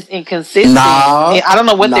 Popeyes is inconsistent. No. I don't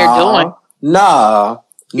know what they're doing. No.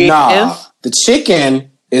 The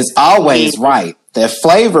chicken is always right. The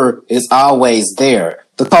flavor is always there.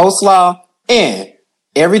 The coleslaw and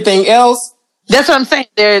everything else. That's what I'm saying.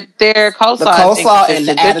 Their coleslaw and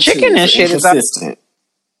the chicken and shit is inconsistent.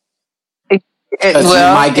 Because you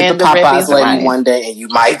might get the Popeyes lady one day, and you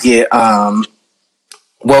might get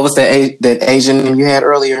what was that Asian name you had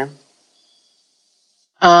earlier?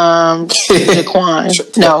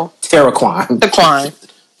 Jaquan. No, Terraquan.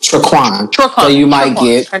 Traquan. So you might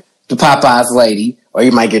get the Popeyes lady, or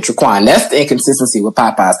you might get Traquan. That's the inconsistency with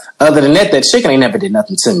Popeyes. Other than that chicken ain't never did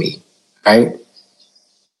nothing to me, right?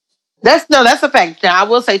 That's a fact. Now I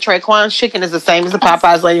will say Traquan's chicken is the same as the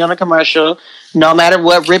Popeyes lady on the commercial. No matter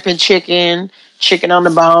what, ripping chicken on the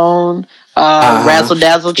bone, razzle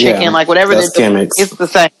dazzle chicken, like whatever they're doing, it's the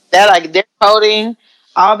same. That like their coating,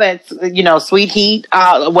 all that sweet heat,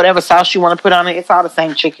 whatever sauce you want to put on it, it's all the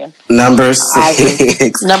same chicken. Number 6.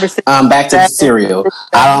 Back to the cereal.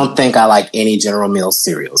 I don't think I like any General Mills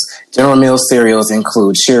cereals. General Mills cereals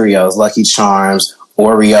include Cheerios, Lucky Charms,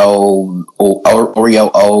 Oreo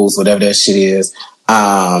O's, whatever that shit is.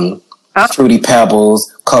 Fruity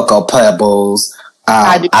Pebbles, Cocoa Pebbles.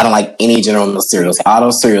 I don't like any General Mills cereals. All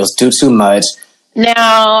those cereals do too much.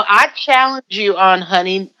 Now, I challenge you on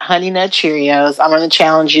Honey Nut Cheerios. I'm going to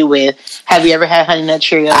challenge you with, have you ever had Honey Nut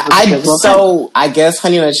Cheerios? I guess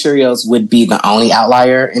Honey Nut Cheerios would be the only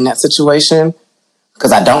outlier in that situation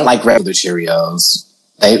because I don't like regular Cheerios.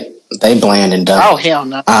 They bland and dumb. Oh, hell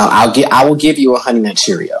no. I will give you a Honey Nut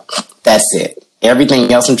Cheerio. That's it.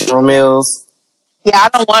 Everything else from General Mills. Yeah, I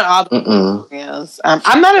don't want all the Cheerios.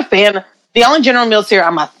 I'm not a fan. The only General Mills cereal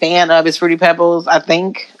I'm a fan of is Fruity Pebbles, I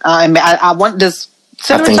think. I want this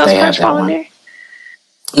Cinnamon Toast Crunch fall in there.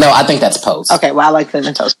 No, I think that's Post. Okay, well, I like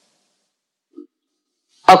Cinnamon Toast.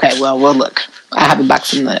 Okay, well, we'll look. I have a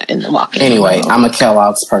box in the walk-in. Anyway, I'm a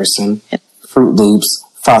Kellogg's person. Fruit Loops,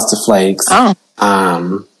 Frosted Flakes. Oh.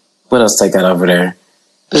 What else take that over there?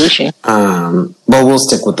 Bougie. Well, we'll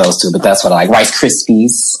stick with those two, but that's what I like. Rice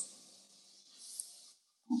Krispies.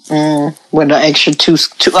 With an extra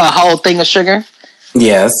a whole thing of sugar?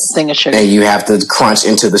 Yes. Thing of sugar. And you have to crunch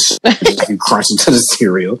into the you crunch into the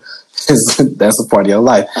cereal. That's a part of your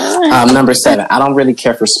life. Number 7, I don't really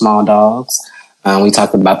care for small dogs. We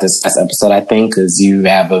talked about this last episode, I think, because you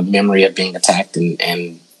have a memory of being attacked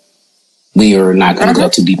and we are not going to go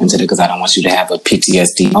too deep into it because I don't want you to have a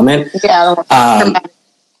PTSD moment. Yeah,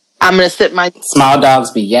 I'm going to sit my... Small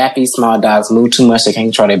dogs be yappy. Small dogs move too much. They can't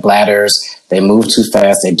control their bladders. They move too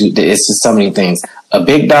fast. It's just so many things. A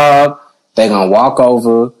big dog, they're going to walk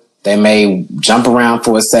over. They may jump around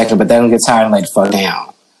for a second, but they're going to get tired and lay the fuck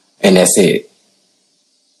down. And that's it.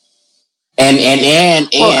 And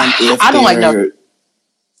if I don't like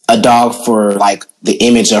a dog for like the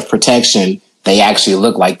image of protection, they actually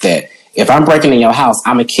look like that. If I'm breaking in your house,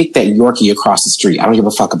 I'm going to kick that Yorkie across the street. I don't give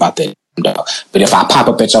a fuck about that dog. But if I pop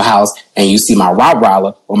up at your house and you see my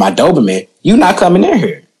Rottweiler or my Doberman, you not coming in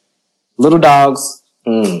here. Little dogs.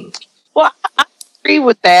 Well, I agree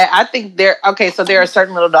with that. I think there are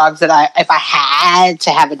certain little dogs that if I had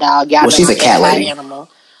to have a dog, she's a cat lady. Animal.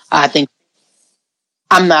 I think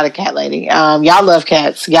I'm not a cat lady. Y'all love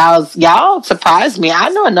cats. Y'all surprised me. I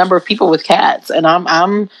know a number of people with cats, and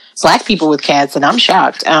I'm black people with cats, and I'm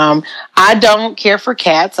shocked. I don't care for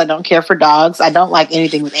cats. I don't care for dogs. I don't like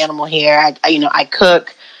anything with animal hair. I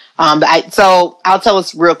cook. So I'll tell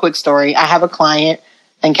us a real quick story. I have a client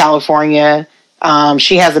in California.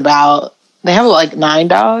 She has they have like 9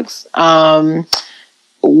 dogs.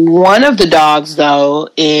 One of the dogs, though,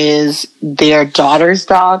 is their daughter's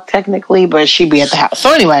dog, technically, but she'd be at the house.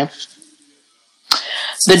 So anyway,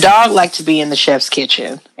 the dog liked to be in the chef's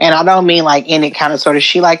kitchen. And I don't mean like in it kind of sort of.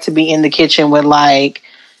 She liked to be in the kitchen with like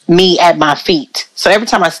me at my feet. So every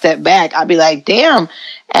time I step back, I'd be like, damn,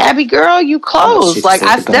 Abby, girl, you close. Like,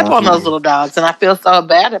 I step on those little dogs, and I feel so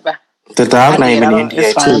bad about it. The dog name in India,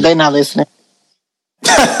 it's fine. too. They're not listening.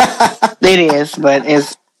 It is, but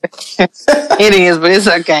it is, but it's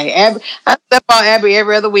okay. Abby, I step on Abby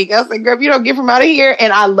every other week. I was like, girl, if you don't get from out of here.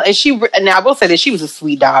 And I will say that she was a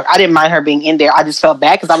sweet dog. I didn't mind her being in there. I just felt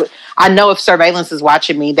bad because I know if surveillance is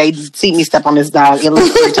watching me, they'd see me step on this dog at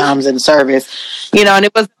least 3 times in service, and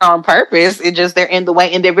it wasn't on purpose. It just, they're in the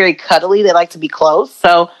way, and they're very cuddly. They like to be close.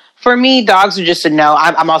 So for me, dogs are just a no.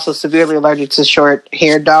 I'm also severely allergic to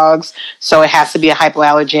short-haired dogs, so it has to be a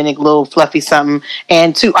hypoallergenic, little fluffy something.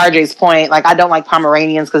 And to RJ's point, like, I don't like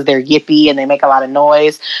Pomeranians because they're yippy and they make a lot of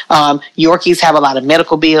noise. Yorkies have a lot of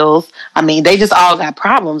medical bills. I mean, they just all got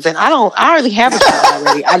problems, and I already have a child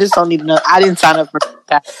already. I just don't need to know. I didn't sign up for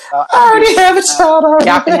that. So I already have a child already.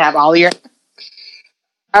 Y'all can have all your.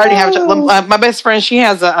 I already have a child. My best friend, she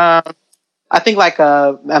has I think like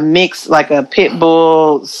a mix, like a pit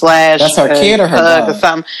bull / That's her kid or her pug dog? or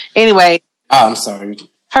something. Anyway, I'm sorry.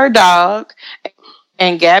 her dog.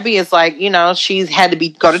 And Gabby is like, she's had to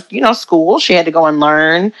go to, school. She had to go and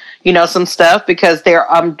learn, some stuff because their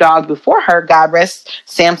dog before her, God rest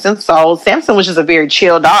Samson's soul. Samson was just a very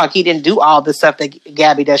chill dog. He didn't do all the stuff that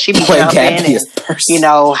Gabby does. She be jumping Gabby and, is person.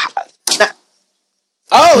 Oh,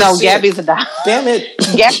 no, shit. Gabby's a dog. Damn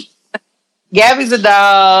it. Gabby's a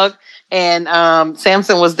dog. And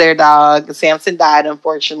Samson was their dog. Samson died,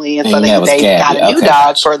 unfortunately. And so they got a new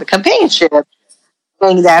dog for the companionship.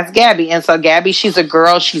 And that's Gabby. And so Gabby, she's a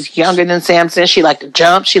girl. She's younger than Samson. She like to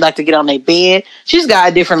jump. She like to get on their bed. She's got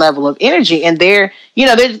a different level of energy. And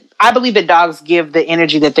I believe that dogs give the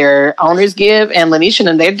energy that their owners give. And Lanisha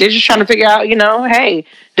and they're just trying to figure out, hey,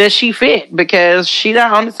 does she fit? Because she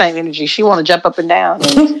not on the same energy. She want to jump up and down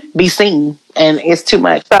and be seen. And it's too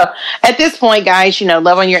much. So at this point, guys,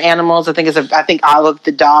 love on your animals. I think all of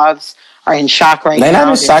the dogs are in shock right now. They're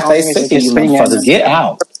not in shock. They sick of you motherfuckers. Get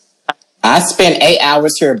out. I spend 8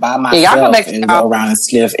 hours here by myself and go around and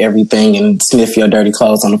sniff everything and sniff your dirty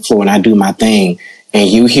clothes on the floor, and I do my thing. And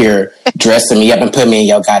you here dressing me up and putting me in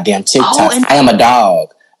your goddamn TikToks. I am a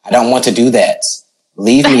dog. I don't want to do that.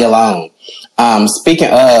 Leave me alone. Speaking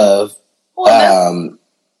of,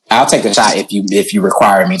 I'll take a shot if you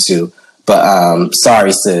require me to. But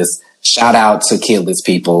sorry, sis. Shout out to kidless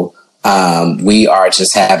people. We are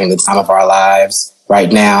just having the time of our lives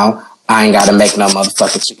right now. I ain't got to make no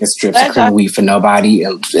motherfucking chicken strips or cream wheat for nobody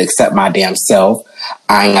except my damn self.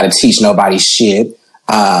 I ain't got to teach nobody shit.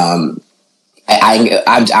 I'm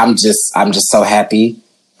just so happy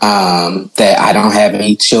that I don't have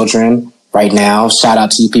any children right now. Shout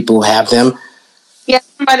out to you people who have them. Yeah,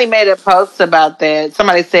 somebody made a post about that.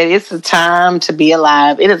 Somebody said it's a time to be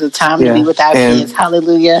alive. It is a time to be without kids.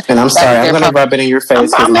 Hallelujah. And I'm sorry, I'm going to rub it in your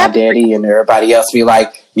face because my daddy and everybody else be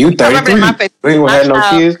like, you 33, you ain't gonna have no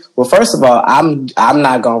kids. Well, first of all, I'm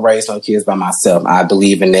not gonna raise no kids by myself. I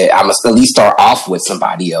believe in it. I must at least start off with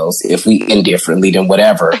somebody else. If we end differently, then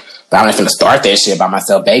whatever. But I'm not gonna start that shit by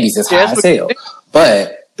myself. Babies is high as hell.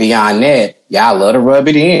 But beyond that, y'all love to rub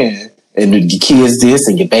it in. And your kids this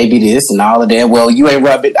and your baby this and all of that. Well, you ain't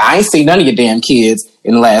rub it. I ain't seen none of your damn kids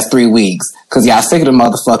in the last 3 weeks because y'all sick of the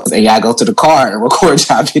motherfuckers and y'all go to the car and record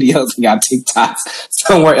y'all videos and y'all TikToks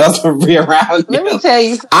somewhere else to be around. Let me tell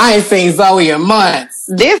you, I ain't seen Zoe in months.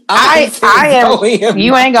 I am.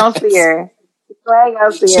 You ain't gonna see her. You ain't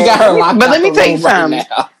gonna see her. She got her locked. But let me tell you something.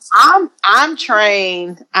 Right, I'm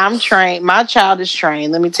trained. My child is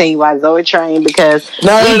trained. Let me tell you why Zoe trained because you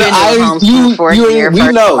ain't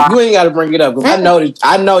got to bring it up because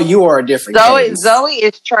I know you are a different Zoe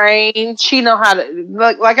is trained. She know how to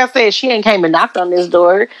like I said, she ain't came and knocked on this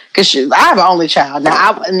door because I have an only child.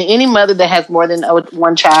 Now any mother that has more than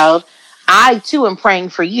one child, I too am praying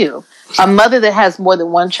for you. A mother that has more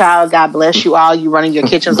than one child, God bless you all. You running your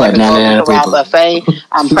kitchens like a buffet.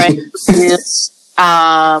 I'm praying for you.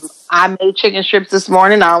 I made chicken strips this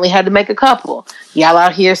morning. I only had to make a couple. Y'all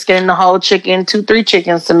out here skinning the whole chicken, 2-3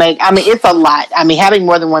 chickens to make. I mean, it's a lot. I mean, having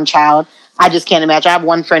more than one child, I just can't imagine. I have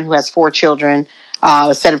one friend who has 4 children.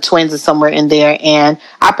 A set of twins is somewhere in there, and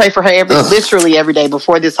I pray for her literally every day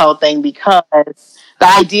before this whole thing, because the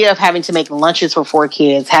idea of having to make lunches for 4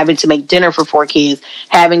 kids, having to make dinner for 4 kids,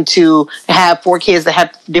 having to have 4 kids that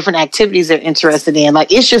have different activities they're interested in,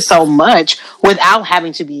 like, it's just so much without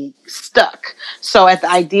having to be stuck. So at the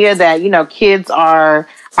idea that, kids are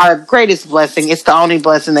our greatest blessing, it's the only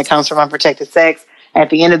blessing that comes from unprotected sex. At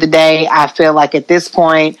the end of the day, I feel like at this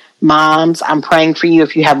point, moms, I'm praying for you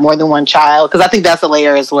if you have more than one child, because I think that's a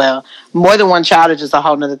layer as well. More than one child is just a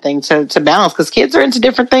whole nother thing to balance, because kids are into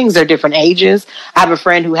different things. They're different ages. I have a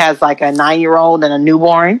friend who has like a 9-year-old and a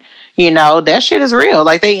newborn. That shit is real.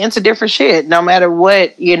 Like, they into different shit. No matter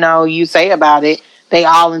what, you say about it, they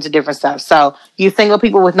all into different stuff. So you single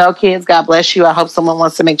people with no kids, God bless you. I hope someone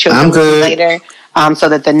wants to make children with you later, so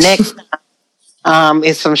that the next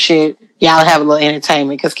is some shit. Y'all have a little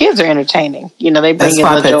entertainment, because kids are entertaining. They bring that's in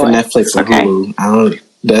why I the pay joy. for Netflix and Hulu.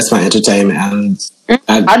 That's my entertainment.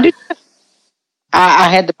 I do. I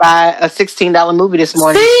had to buy a $16 movie this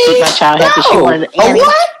morning. My child had to. She wanted a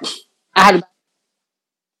what? I had to.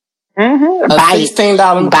 A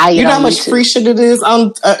 $16 movie. You know how much free shit it is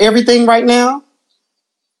on everything right now?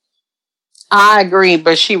 I agree,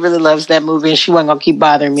 but she really loves that movie, and she wasn't gonna keep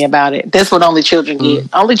bothering me about it. That's what only children get.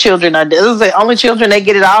 Only children are. This is the only children, they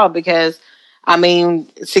get it all, because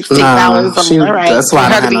 $16. That's why I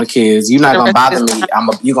don't have no kids. You're not gonna bother me.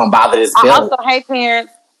 You gonna bother this bill. I also hate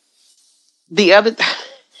parents. The other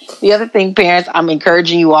thing, parents, I'm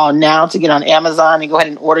encouraging you all now to get on Amazon and go ahead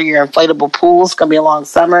and order your inflatable pool. It's gonna be a long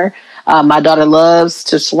summer. My daughter loves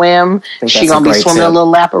to swim. She's gonna be swimming a little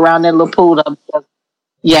lap around that little pool.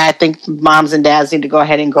 Yeah, I think moms and dads need to go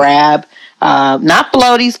ahead and grab, not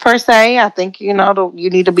floaties per se. I think, you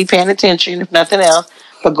need to be paying attention, if nothing else,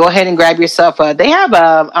 but go ahead and grab yourself they have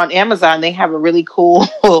on Amazon, they have a really cool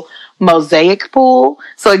mosaic pool.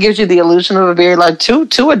 So it gives you the illusion of a very, like,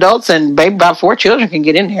 two adults and maybe about 4 children can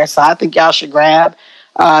get in there. So I think y'all should grab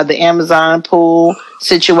the Amazon pool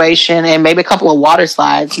situation, and maybe a couple of water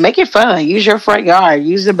slides. Make it fun. Use your front yard.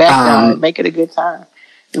 Use the backyard. Make it a good time.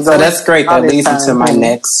 So that's great. That leads me to my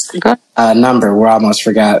next number. We almost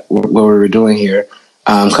forgot what we were doing here,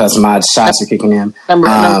 because my shots are kicking in.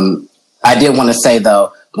 I did want to say,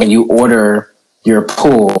 though, when you order your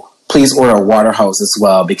pool, please order a water hose as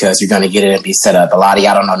well, because you're going to get it and be set up. A lot of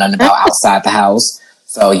y'all don't know nothing about outside the house,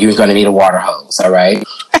 so you're going to need a water hose. All right.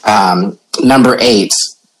 Number 8,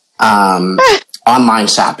 online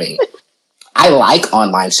shopping. I like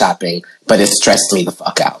online shopping, but it stressed me the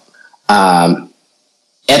fuck out.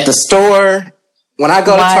 At the store, when I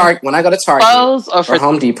go to Target or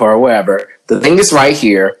Home Depot or wherever, the thing is right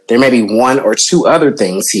here. There may be 1 or 2 other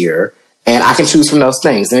things here, and I can choose from those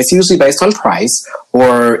things. And it's usually based on price,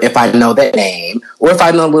 or if I know that name, or if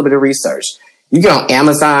I know a little bit of research. You get on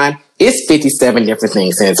Amazon, it's 57 different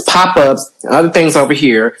things, and it's pop-ups and other things over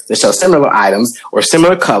here that show similar items or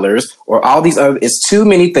similar colors or all these other. It's too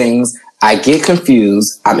many things. I get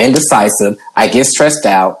confused. I'm indecisive. I get stressed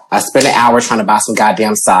out. I spend an hour trying to buy some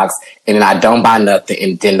goddamn socks, and then I don't buy nothing,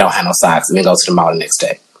 and then don't have no socks, and then go to the mall the next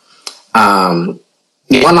day.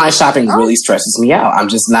 Online shopping really stresses me out.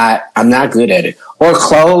 I'm not good at it. Or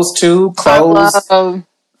clothes too.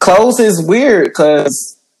 Clothes is weird,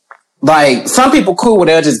 because, like, some people cool where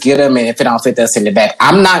they'll just get them, and if it don't fit, they'll send it back.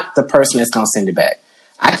 I'm not the person that's gonna send it back.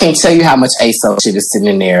 I can't tell you how much ASO shit is sitting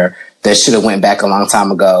in there that should have went back a long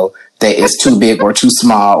time ago, that is too big or too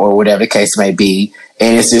small or whatever the case may be.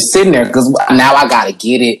 And it's just sitting there, because now I got to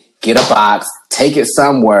get a box, take it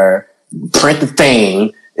somewhere, print the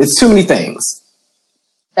thing. It's too many things.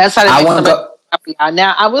 That's how I want to go.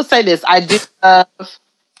 Now, I will say this. I do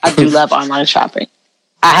love online shopping.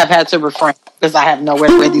 I have had to refrain, because I have nowhere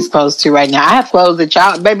to wear these clothes to right now. I have clothes that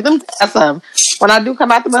y'all, baby, them got some. When I do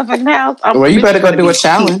come out the motherfucking house, you better go do a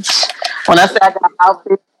challenge. When I say I got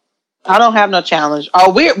outfits, I don't have no challenge.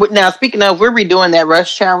 Oh, now speaking of, we're redoing that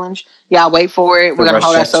Rush challenge. Y'all wait for it. We're going to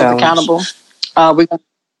hold ourselves accountable.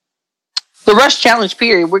 The Rush challenge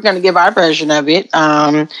period. We're going to give our version of it.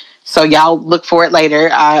 So y'all look for it later.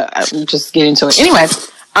 I'm just get into it. Anyway,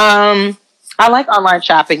 I like online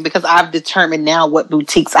shopping because I've determined now what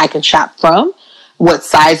boutiques I can shop from, what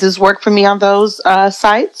sizes work for me on those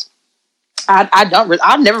sites.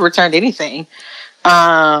 I've never returned anything.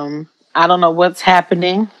 I don't know what's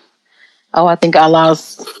happening. Oh, I think I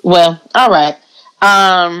lost. Well, all right.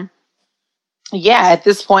 Yeah, at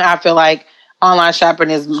this point, I feel like online shopping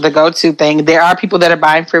is the go-to thing. There are people that are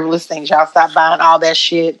buying frivolous things. Y'all stop buying all that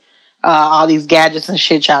shit, all these gadgets and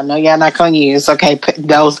shit y'all know y'all not going to use. Okay, put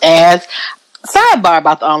those ads. Sidebar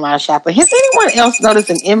about the online shopping. Has anyone else noticed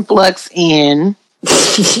an influx in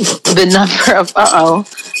the number of...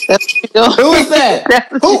 Who is that?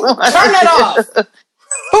 Turn that off.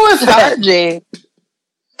 Who is that? Charging.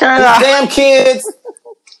 Turn it off. Damn kids.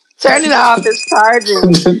 Turn it off. It's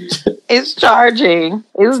charging. It's charging.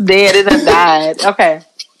 It's dead. It has died. Okay.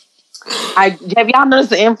 Have y'all noticed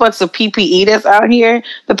the influx of PPE that's out here?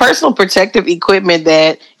 The personal protective equipment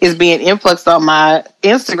that is being influxed on my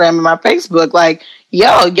Instagram and my Facebook. Like,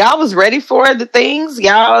 y'all was ready for the things.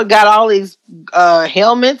 Y'all got all these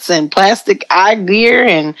helmets and plastic eye gear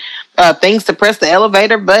and things to press the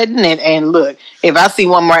elevator button. And look, if I see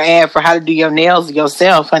one more ad for how to do your nails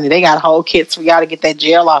yourself, honey, they got whole kits for y'all to get that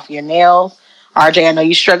gel off your nails. RJ, I know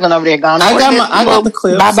you're struggling over there. I got the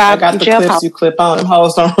clips. I got the clips you clip on. Them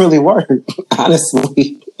hoes don't really work,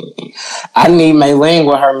 honestly. I need Maylene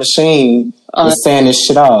with her machine to sand this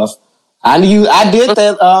shit off. I did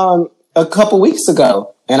that a couple weeks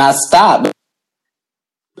ago, and I stopped.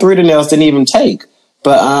 3 of the nails didn't even take.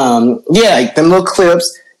 But yeah, like them little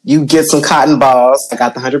clips. You get some cotton balls. I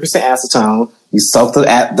got the 100% acetone. You soak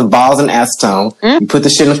the balls in acetone. You put the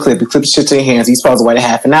shit in the clip. You clip the shit to your hands. You're supposed to wait a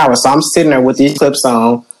half an hour. So I'm sitting there with these clips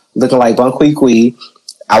on, looking like Bun Kui Kui.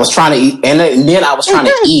 I was trying to eat, and then I was trying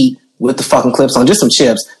to eat with the fucking clips on, just some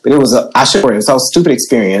chips. But it was a stupid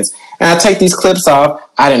experience. And I take these clips off.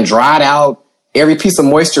 I done dried out every piece of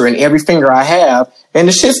moisture in every finger I have, and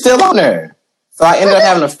the shit's still on there. So I ended up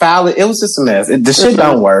having to file it. It was just a mess. The shit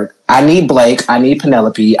don't work. I need Blake. I need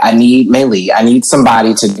Penelope. I need Maylee. I need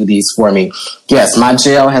somebody to do these for me. Yes, my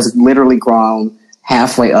gel has literally grown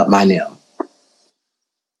halfway up my nail.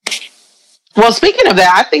 Well, speaking of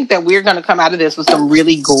that, I think that we're going to come out of this with some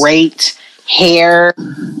really great hair,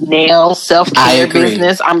 nail, self-care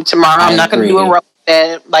business. Tomorrow I'm not going to do a roll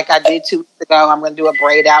set like I did 2 weeks ago. I'm going to do a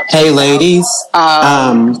braid out. Hey, ladies.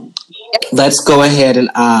 Let's go ahead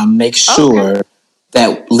and make sure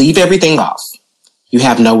that leave everything off. You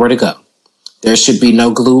have nowhere to go. There should be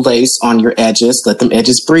no glue lace on your edges. Let them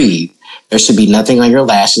edges breathe. There should be nothing on your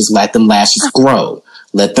lashes. Let them lashes grow.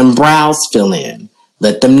 Let them brows fill in.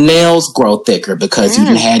 Let them nails grow thicker because you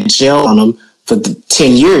had gel on them for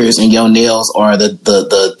 10 years and your nails are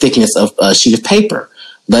the thickness of a sheet of paper.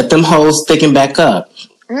 Let them hoes thicken back up.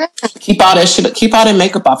 Keep all that shit. Keep all that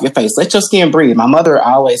makeup off your face. Let your skin breathe. My mother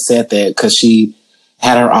always said that because she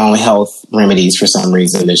had her own health remedies for some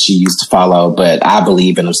reason that she used to follow, but I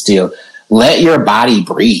believe in them still. Let your body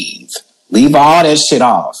breathe. Leave all that shit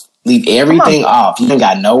off. Leave everything off. You ain't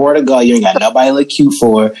got nowhere to go. You ain't got nobody to look cute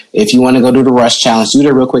for. If you want to go do the rush challenge, do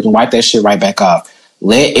that real quick and wipe that shit right back off.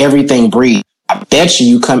 Let everything breathe. I bet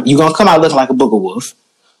you're gonna come out looking like a booger wolf,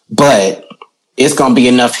 but it's gonna be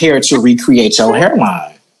enough hair to recreate your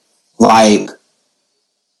hairline. Like,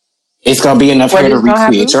 it's gonna be enough hair to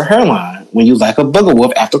recreate your hairline when you like a booger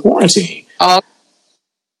wolf after quarantine. Well,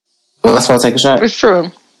 that's why I take a shot. It's true.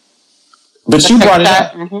 But you brought it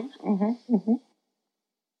up.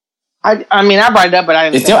 I mean, I brought it up, but I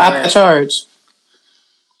didn't. It's still out of charge.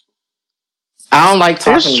 I don't like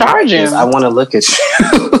talking. It's charging. I want to look at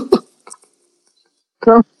you.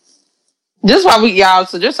 Just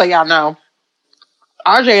so y'all know,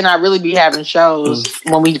 RJ and I really be having shows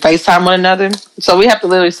when we FaceTime one another. So we have to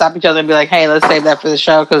literally stop each other and be like, hey, let's save that for the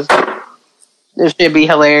show because this should be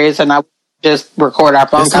hilarious. And I just record our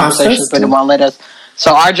phone conversations, but it won't let us.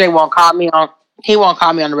 So RJ won't call me on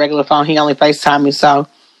the regular phone. He only FaceTime me. So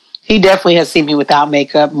he definitely has seen me without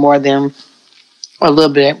makeup more than a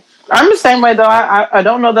little bit. I'm the same way though. I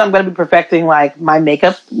don't know that I'm going to be perfecting like my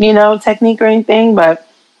makeup, technique or anything, but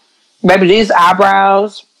maybe these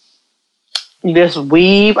eyebrows, this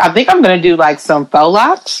weave. I think I'm going to do like some faux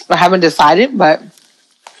locks. I haven't decided, but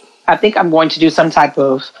I think I'm going to do some type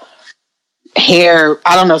of hair.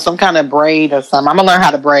 I don't know, some kind of braid or something. I'm going to learn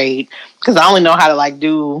how to braid because I only know how to like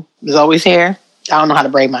do Zoe's hair. I don't know how to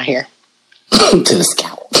braid my hair. To the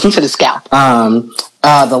scalp. To the scalp.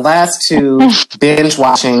 The last 2 binge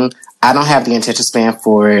watching. I don't have the attention span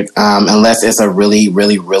for it unless it's a really,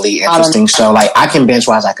 really, really interesting show. Like, I can binge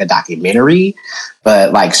watch like a documentary,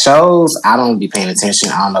 but like shows, I don't be paying attention.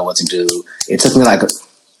 I don't know what to do. It took me like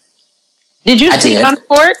Did you see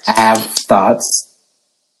Uncourt? I have thoughts.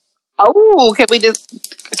 Oh, can we do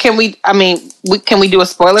a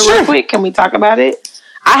spoiler real quick? Can we talk about it?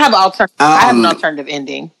 I have an alternative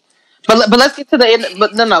ending. But let's get to the end.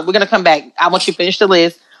 But no, we're gonna come back. I want you to finish the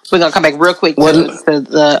list. We're going to come back real quick to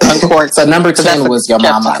the Uncourt. So number 10 was Your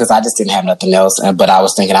Mama, because I just didn't have nothing else. But I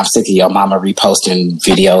was thinking, I'm sick of Your Mama reposting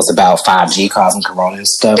videos about 5G causing corona and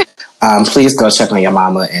stuff. Please go check on Your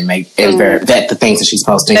Mama and vet the things that she's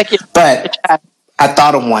posting. But I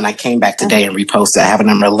thought of one. I came back today and reposted. I have a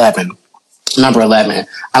number 11. Number 11.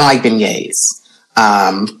 I like beignets.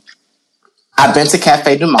 I've been to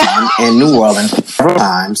Cafe Du Monde in New Orleans several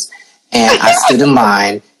times. and I stood in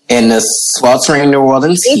line in the sweltering New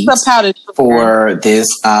Orleans heat for this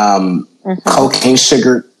cocaine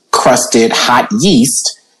sugar crusted hot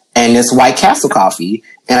yeast and this White Castle coffee,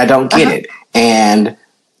 and I don't get it. And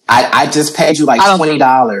I just paid you like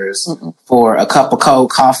 $20 for a cup of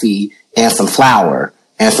cold coffee and some flour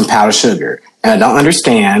and some powdered sugar, and I don't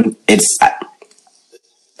understand. It's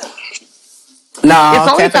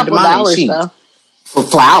only a couple dollars though. For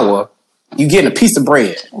flour, you getting a piece of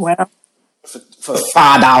bread. Well, for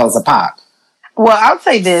 $5 a pop. Well, I'll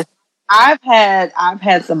say this: I've had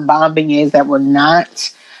some bomb beignets that were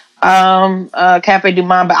not Cafe du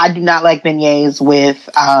Monde, but I do not like beignets with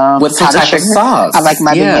some type sugar. of sauce. I like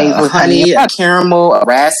my beignets with honey, a caramel, a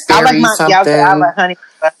raspberry, something. I like honey.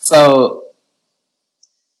 So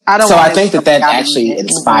I think that actually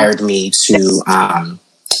inspired me to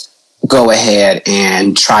go ahead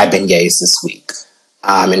and try beignets this week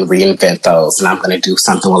and reinvent those. And I'm going to do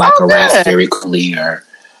something with like a raspberry coulis or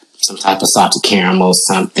some type of salted caramel,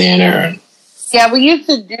 something, or we used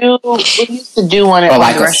to do one at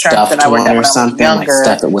like the restaurant that I worked at when or something, I was younger. Like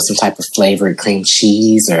stuff it with some type of flavored cream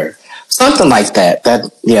cheese or something like that. That's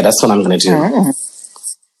what I'm going to do.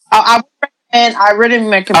 I wouldn't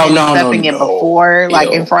recommend stuffing it before,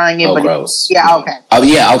 and frying it. But gross. Okay. Oh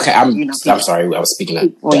yeah, okay. I'm sorry. I was speaking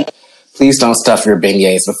of that. Please don't stuff your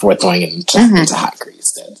beignets before throwing it into hot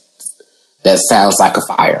grease. That sounds like a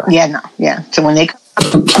fire. Yeah. So when they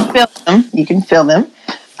come, you can fill them.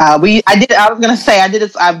 I've done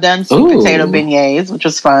some potato beignets, which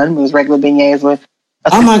was fun. It was regular beignets with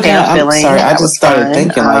oh my god! I'm sorry. I just started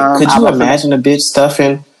thinking, could you imagine a bitch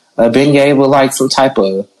stuffing a beignet with like some type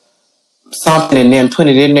of something and then put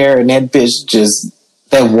it in there, and that bitch just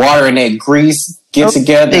that water and that grease get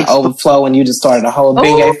together and overflow, and you just started a whole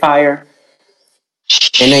beignet fire.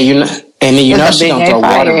 And then you know she gonna throw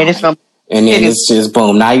water, and then it's just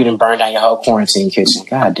boom. Now you done burned down your whole quarantine kitchen.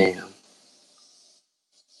 God damn.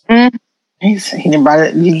 He didn't brought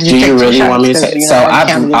it. Do you really want me to say? So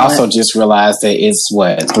I've also just realized that it's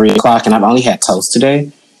 3:00, and I've only had toast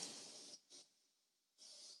today.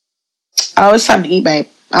 Oh, it's time to eat, babe.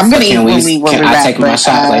 I'm gonna eat when we're back. Can I take my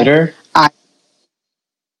shot later?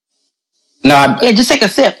 Just take a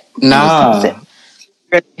sip. No, you're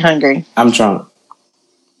really hungry. I'm drunk.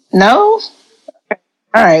 No.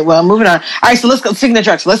 All right. Well, moving on. All right. So let's go. Speaking of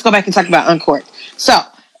drugs, let's go back and talk about Uncorked. So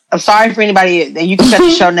I'm sorry for anybody that you can cut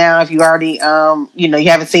the show now if you already, you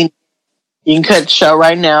haven't seen. You can cut the show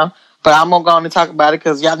right now, but I'm gonna go on and talk about it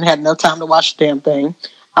because y'all didn't have no time to watch the damn thing.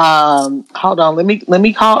 Hold on. Let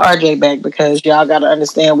me call RJ back because y'all got to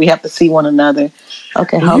understand we have to see one another.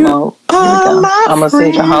 Okay, hold on. I'm gonna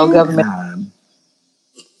send your whole government.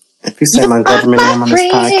 If you say my government name on this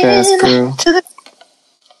podcast, girl.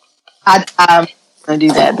 I'm gonna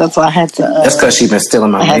do that. That's why I had to. That's because she's been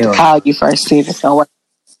stealing my mail. I had to call you first, see if it's gonna work.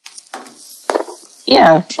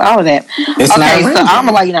 Yeah, all of that. It's okay, so I don't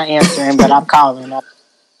know why you're not answering, but I'm calling.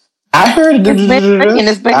 I heard it. It's been ringing.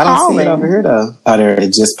 It's been I don't calling. see it over here though. Oh, there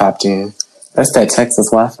it just popped in. That's that Texas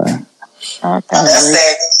Wi-Fi. Okay. That's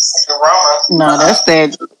that Roma. No, that's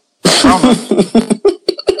that Roma.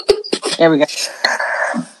 There we go.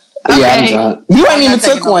 Okay. Yeah, I'm drunk. You ain't even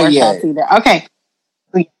took one yet. Okay.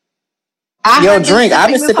 Yo, drink. I've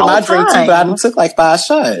been sipping my drink too, but I done took like 5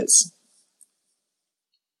 shots.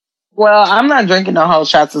 Well, I'm not drinking the whole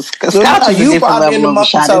shots of scotch. Scotch is a different level of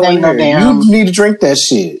shot. It ain't no damn. You need to drink that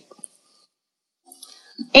shit.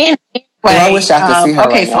 Anyway, I wish I could see her.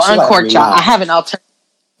 Okay, so Uncorked, y'all. I have an alternative.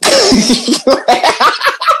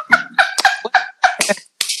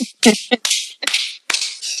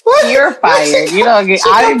 You're fired. You don't get.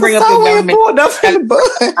 I didn't bring up the government.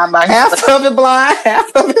 Half of it blind,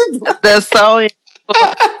 half of it blind. The sewing.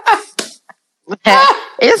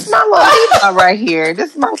 It's my little email right here.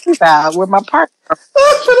 This is my email with my partner.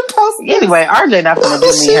 Anyway, RJ not gonna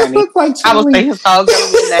do me, honey. Like I will say his whole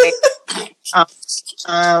government name.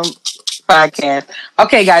 Podcast.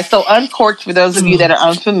 Okay, guys. So Uncorked, for those of you that are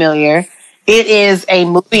unfamiliar, it is a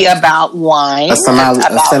movie about wine. A sommelier.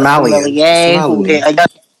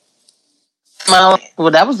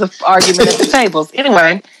 Well, that was the argument at the tables.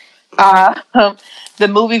 Anyway, the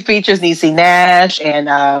movie features Niecy Nash and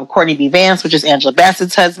Courtney B. Vance, which is Angela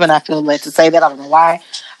Bassett's husband. I feel led to say that. I don't know why.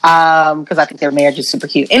 Because I think their marriage is super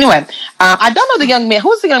cute. Anyway, I don't know the young man.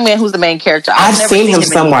 Who's the young man who's the main character? I've seen him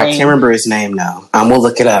somewhere. I can't remember his name now. We'll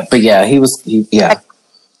look it up. But yeah, yeah.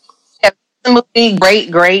 The movie,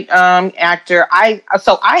 great actor. I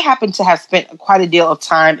happen to have spent quite a deal of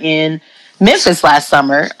time in Memphis last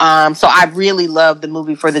summer. So I really loved the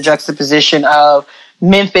movie for the juxtaposition of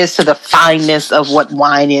Memphis to the fineness of what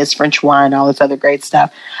wine is, French wine, all this other great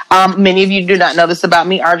stuff. Many of you do not know this about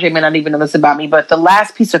me. RJ may not even know this about me, but the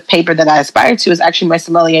last piece of paper that I aspired to is actually my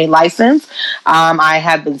sommelier license. I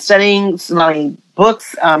have been studying sommelier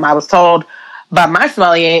books. I was told by my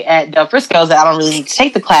sommelier at Del Frisco's that I don't really need to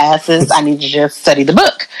take the classes. I need to just study the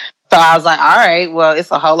book. So I was like, all right, well, it's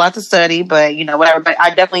a whole lot to study, but whatever. But I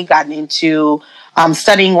definitely gotten into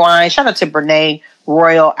studying wine. Shout out to Brene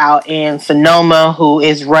Royal out in Sonoma, who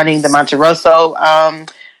is running the Monte Rosso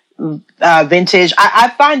vintage.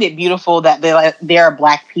 I find it beautiful that there are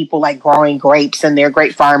Black people like growing grapes and they're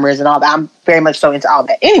great farmers and all that. I'm very much so into all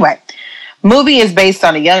that. Anyway, movie is based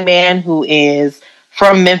on a young man who is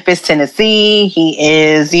from Memphis, Tennessee. He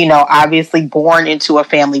is, obviously born into a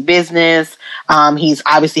family business. He's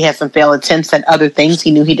obviously had some failed attempts at other things.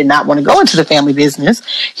 He knew he did not want to go into the family business.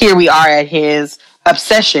 Here we are at his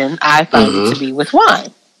obsession, I found it to be, with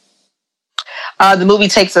wine. The movie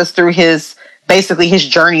takes us through his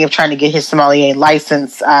journey of trying to get his sommelier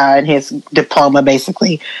license and his diploma,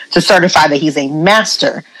 basically, to certify that he's a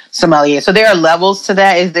master sommelier. So there are levels to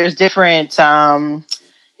that. There's different,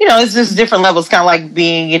 it's just different levels, kind of like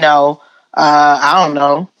being, I don't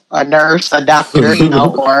know, a nurse, a doctor,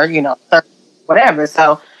 or, whatever.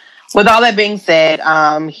 So with all that being said,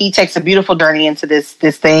 he takes a beautiful journey into this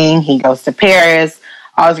thing. He goes to Paris,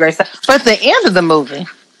 all this great stuff. But at the end of the movie,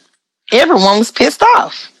 everyone was pissed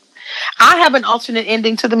off. I have an alternate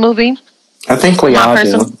ending to the movie. I think we all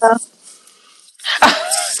do.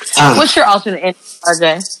 What's your alternate ending,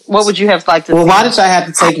 RJ? What would you have liked to see? Well, why did I have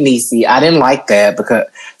to take Niecy? I didn't like that because...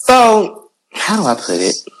 So, how do I put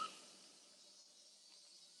it?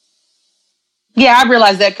 Yeah, I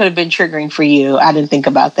realized that could have been triggering for you. I didn't think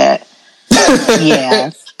about that.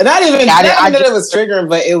 Yeah. Not even that it was triggering,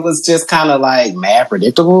 but it was just kind of like mad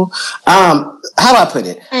predictable. How do I put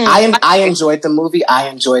it? I enjoyed the movie. I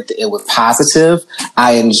enjoyed that it was positive.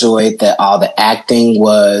 I enjoyed that all the acting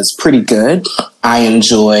was pretty good. I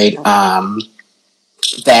enjoyed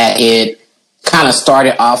that it kind of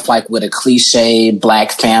started off like with a cliche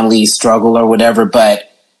Black family struggle or whatever, but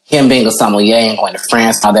him being a sommelier and going to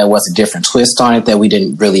France, how that was a different twist on it that we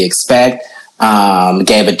didn't really expect.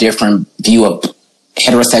 Gave a different view of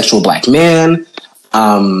heterosexual Black men.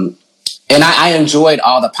 And I enjoyed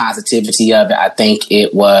all the positivity of it. I think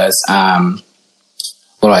it was, what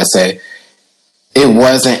do I say? It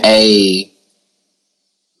wasn't a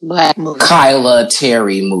Black movie. Kyla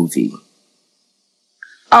Terry movie.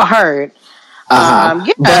 Oh, heard. But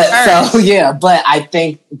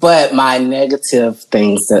my negative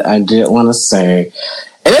things that I did want to say,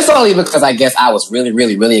 and it's only because I guess I was really,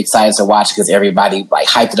 really, really excited to watch because everybody like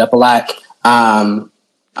hyped it up a lot.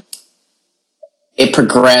 It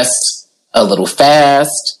progressed a little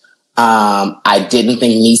fast. I didn't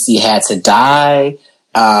think Niecy had to die.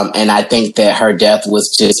 And I think that her death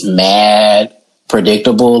was just mad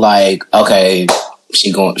predictable. Like, okay,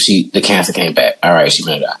 the cancer came back. All right, she's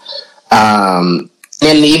gonna die. And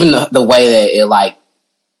even the way that it, like,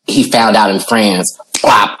 he found out in France,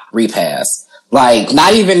 flop, repass. Like,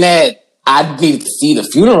 not even that I need to see the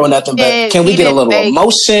funeral or nothing, but can we get a little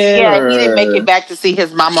emotion? Yeah, he didn't make it back to see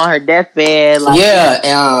his mom on her deathbed. Like,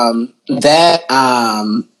 I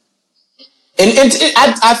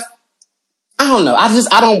don't know.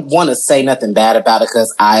 I don't want to say nothing bad about it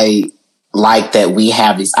because I like that we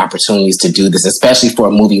have these opportunities to do this, especially for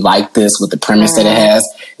a movie like this with the premise that it has.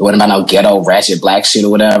 It wasn't about no ghetto, ratchet, Black shit or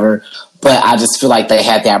whatever. But I just feel like they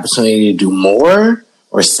had the opportunity to do more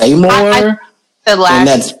or say more. The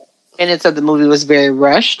last minutes of the movie was very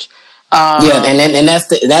rushed. And that's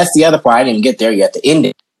the other part. I didn't get there yet. The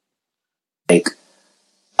ending, like,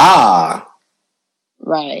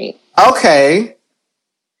 right, okay.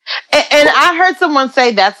 And I heard someone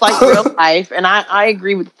say that's like real life, and I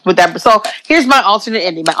agree with that. So here's my alternate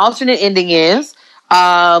ending. My alternate ending is,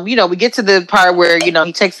 we get to the part where, he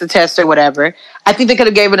takes the test or whatever. I think they could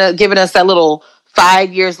have given us that little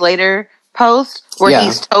 5 years later post where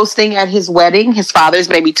he's toasting at his wedding. His father's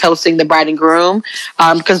maybe toasting the bride and groom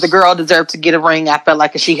because the girl deserved to get a ring. I felt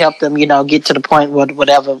like if she helped them, get to the point with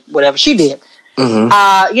whatever she did.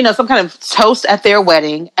 Mm-hmm. Some kind of toast at their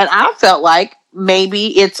wedding. And I felt like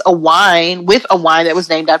maybe it's a wine that was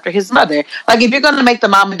named after his mother. Like, if you're going to make the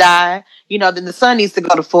mama die, then the son needs to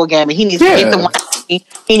go to full gamut. He needs to get the wine.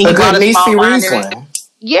 He needs to go to small wine.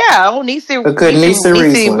 Niecy. A good Niecy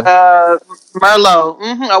Riesling. Merlot,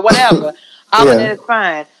 or whatever. It's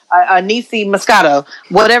fine. A Niecy Moscato,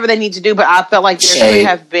 whatever they need to do. But I felt like there could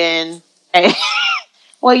have been a...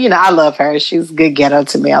 Well, I love her. She's a good ghetto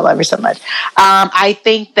to me. I love her so much. I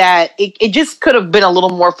think that it just could have been a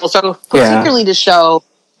little more full circle, particularly to show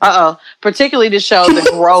Particularly to show the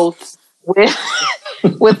growth with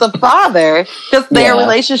with the father, because their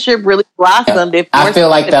relationship really blossomed. I feel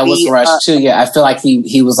like that was rushed too. Yeah, I feel like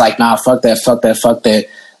he was like, nah, fuck that.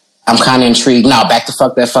 I'm kind of intrigued. No, back to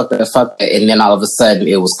fuck that. And then all of a sudden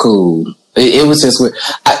it was cool. It was just weird.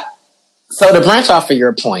 So to branch off of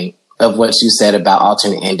your point of what you said about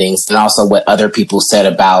alternate endings and also what other people said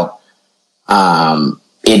about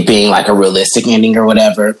it being like a realistic ending or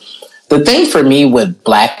whatever, the thing for me with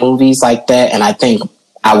Black movies like that, and I think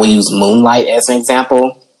I will use Moonlight as an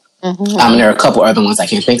example. Mm-hmm. There are a couple other ones I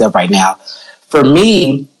can't think of right now. For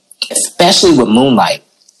me, especially with Moonlight,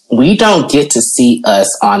 we don't get to see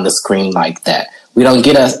us on the screen like that. We don't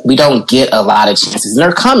get a lot of chances. And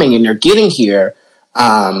they're coming and they're getting here,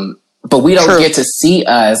 but we don't get to see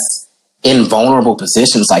us in vulnerable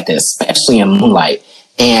positions like this, especially in Moonlight.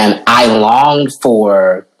 And I longed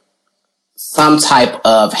for some type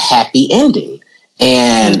of happy ending.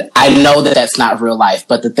 And I know that that's not real life,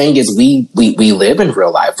 but the thing is, we live in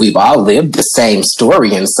real life. We've all lived the same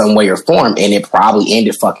story in some way or form, and it probably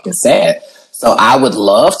ended fucking sad. So I would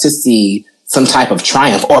love to see some type of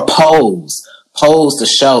triumph, or Pose. Pose, the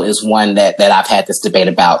show, is one that I've had this debate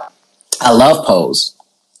about. I love Pose,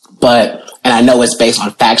 and I know it's based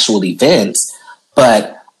on factual events,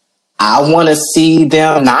 but I want to see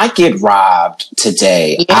them not get robbed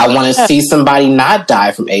today. Yeah. I want to see somebody not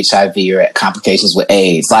die from HIV or complications with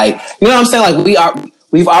AIDS. Like, you know what I'm saying? Like,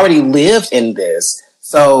 we've already lived in this.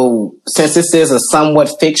 So since this is a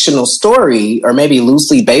somewhat fictional story, or maybe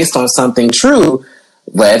loosely based on something true,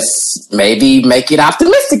 let's maybe make it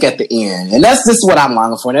optimistic at the end. And that's just what I'm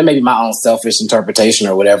longing for. That may be my own selfish interpretation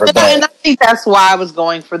or whatever. And I think that's why I was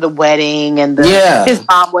going for the wedding, and his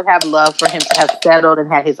mom would have love for him to have settled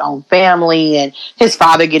and had his own family, and his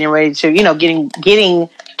father getting ready to, getting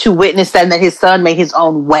to witness that, and that his son made his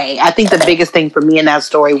own way. I think the biggest thing for me in that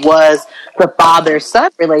story was the father-son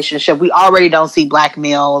relationship. We already don't see Black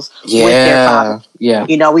males with their father. Yeah.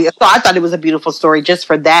 So I thought it was a beautiful story just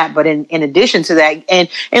for that. But in addition to that, and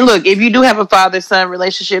look, if you do have a father-son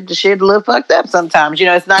relationship, the shit a little fucked up sometimes.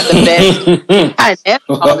 It's not the best dynamic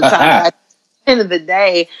all the time. At the end of the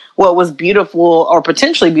day, what was beautiful or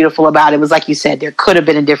potentially beautiful about it was, like you said, there could have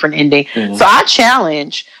been a different ending. Mm-hmm. So I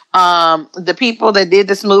challenge the people that did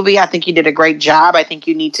this movie. I think you did a great job. I think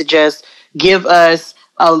you need to just give us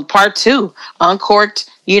a part 2, Uncorked,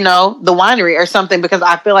 the winery or something, because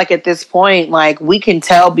I feel like at this point, like, we can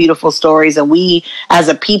tell beautiful stories, and we as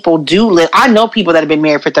a people do live. I know people that have been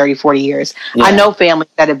married for 30, 40 years. Yeah. I know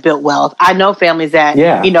families that have built wealth. I know families that,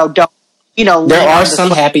 don't, there are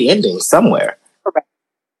some happy endings somewhere.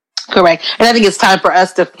 Correct. And I think it's time for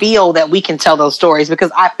us to feel that we can tell those stories,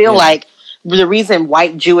 because I feel like the reason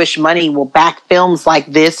white Jewish money will back films like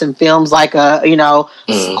this and films like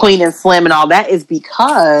Queen and Slim and all that is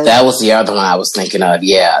because that was the other one I was thinking of.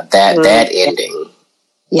 Yeah, that ending.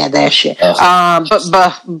 Yeah, that shit.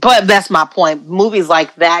 But that's my point. Movies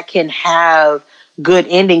like that can have good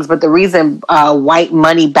endings, but the reason white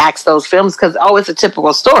money backs those films, because it's a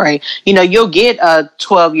typical story. You'll get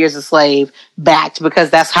 12 Years a Slave backed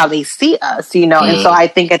because that's how they see us. And so I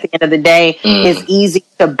think at the end of the day, it's easy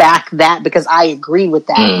to back that, because I agree with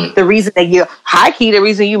that. The reason that the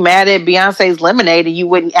reason you mad at Beyonce's Lemonade and you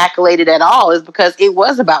wouldn't accolade it at all is because it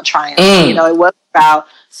was about triumph. It was about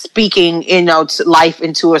speaking, life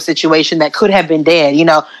into a situation that could have been dead.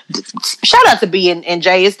 Shout out to B and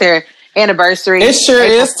J. It's their anniversary. It sure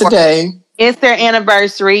is today. It's their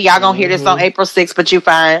anniversary. Y'all gonna hear this on April 6th, but you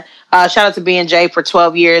fine. Shout out to B&J for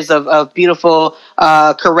 12 years of beautiful,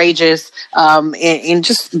 courageous, and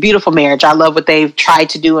just beautiful marriage. I love what they've tried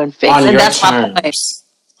to do and fix. And that's my point.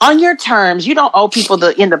 On your terms. You don't owe people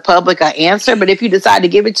in the public an answer, but if you decide to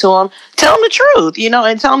give it to them, tell them the truth,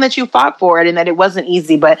 and tell them that you fought for it and that it wasn't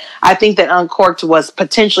easy. But I think that Uncorked was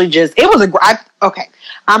potentially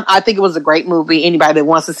I think it was a great movie. Anybody that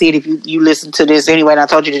wants to see it, if you listen to this anyway, and I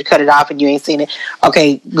told you to cut it off and you ain't seen it,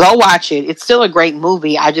 okay, go watch it. It's still a great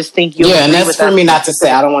movie. I just think you'll and that's for me not to say.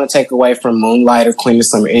 I don't want to take away from Moonlight or Queen of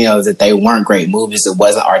Summer, any others, that they weren't great movies. It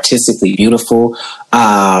wasn't artistically beautiful.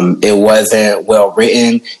 It wasn't well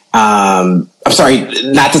written. I'm sorry,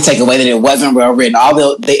 not to take away that it wasn't well written.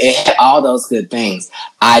 Although it had all those good things,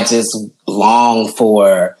 I just long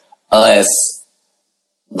for us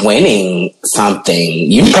winning something,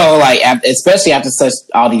 especially after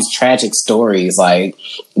all these tragic stories, like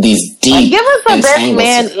these deep. Give us a best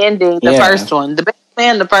man ending, the first one. The best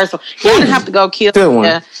man, the first one. You didn't have to go kill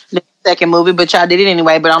the second movie, but y'all did it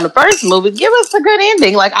anyway. But on the first movie, give us a good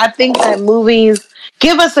ending. Like, I think that movies,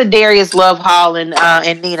 give us a Darius Love Hall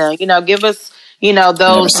and Nina. Give us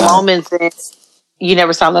those moments. You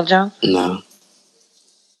never saw Love Jones? No.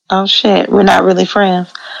 Oh shit, we're not really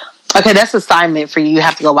friends. Okay, that's assignment for you. You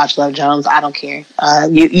have to go watch Love Jones. I don't care.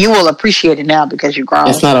 You will appreciate it now because you're grown.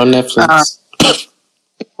 It's not on Netflix.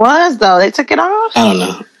 It was though. They took it off. I don't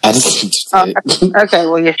know. I just okay,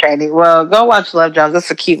 well you're shady. Well, go watch Love Jones.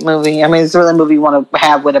 It's a cute movie. I mean, it's really a movie you want to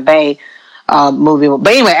have with a bae movie.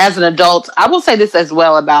 But anyway, as an adult, I will say this as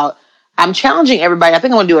well about. I'm challenging everybody. I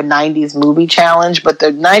think I'm going to do a 90s movie challenge, but the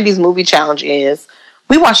 90s movie challenge is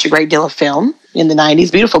we watched a great deal of film in the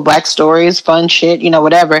 90s, beautiful black stories, fun shit,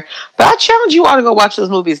 whatever. But I challenge you all to go watch those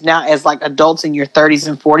movies now as like adults in your 30s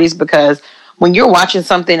and 40s, because when you're watching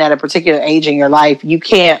something at a particular age in your life, you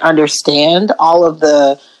can't understand all of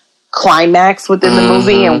the climax within the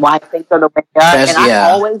movie and why things are the way they are. And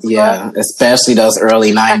I always especially those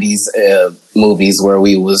early 90s movies where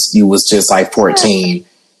you was just like 14.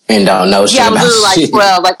 And don't know shit about like shit.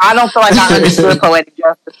 12. Like, I don't feel like I understood Poetic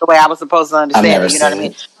Justice the way I was supposed to understand it. You know what I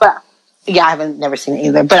mean? But yeah, I haven't never seen it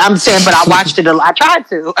either. But I'm saying, but I watched it. I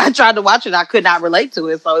tried to watch it. I could not relate to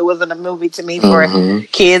it, so it wasn't a movie to me for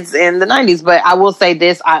kids in the 90s. But I will say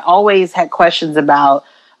this: I always had questions about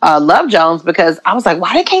Love Jones because I was like,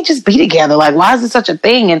 why they can't just be together? Like, why is it such a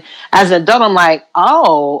thing? And as an adult, I'm like,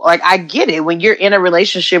 oh, like I get it. When you're in a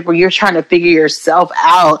relationship where you're trying to figure yourself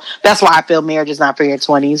out, that's why I feel marriage is not for your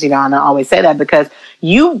 20s, and I always say that because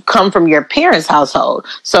you come from your parents' household.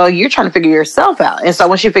 So you're trying to figure yourself out. And so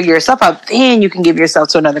once you figure yourself out, then you can give yourself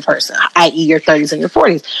to another person, i.e. your 30s and your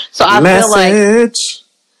 40s. So I feel like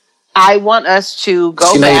I want us to go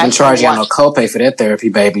back. She's not even charging you no copay for that therapy,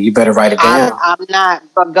 baby. You better write it down. I'm not,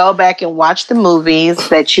 but go back and watch the movies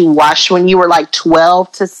that you watched when you were like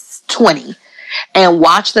 12 to 20 and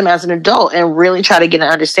watch them as an adult and really try to get an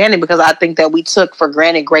understanding, because I think that we took for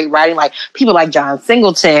granted great writing, like people like John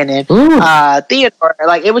Singleton and Theodore.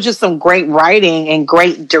 Like, it was just some great writing and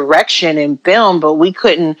great direction in film, but we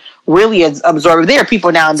couldn't really absorb it. There are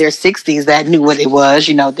people now in their 60s that knew what it was,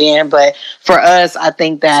 then. But for us, I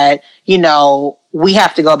think that, we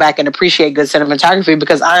have to go back and appreciate good cinematography,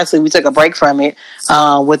 because honestly, we took a break from it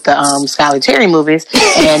with the Skylar Terry movies,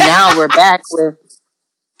 and now we're back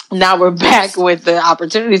with the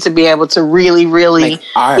opportunity to be able to really, really,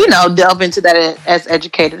 delve into that as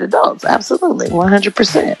educated adults. Absolutely,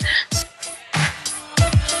 100%.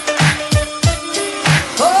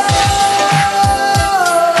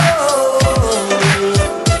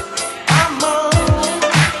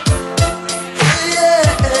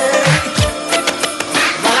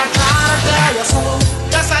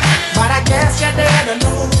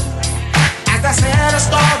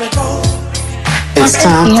 It's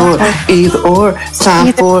time for either or. It's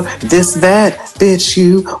time for this, that. Bitch,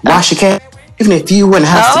 you wash your cat. Even if you wouldn't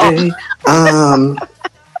have today.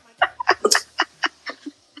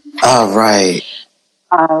 All right.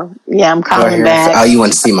 Yeah, I'm calling back. Oh, you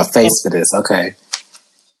want to see my face for this? Okay.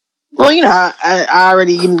 Well, I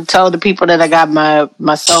already told the people that I got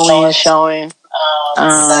my sew-in showing.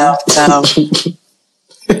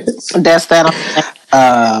 So that's that.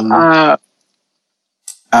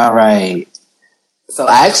 All right. So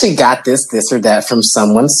I actually got this or that from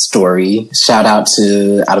someone's story. Shout out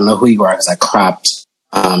to, I don't know who you are because I cropped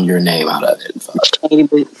your name out of it.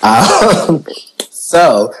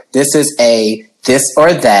 So this is a this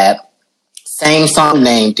or that, same song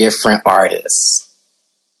name, different artists.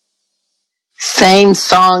 Same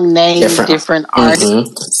song name, different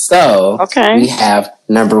artists. So we have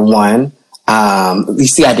number one. You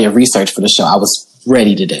see, I did research for the show. I was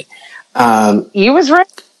ready today. You was ready.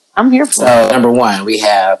 I'm here for it. So number one, we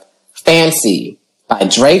have Fancy by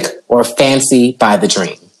Drake or Fancy by The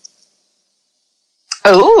Dream.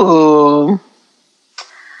 Ooh.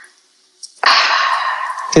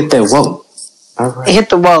 Hit that whoa. All right. Hit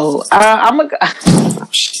the whoa. I'm gonna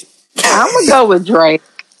go with Drake.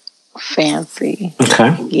 Fancy.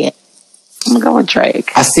 Okay. Yeah. I'm gonna go with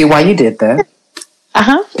Drake. I see why you did that.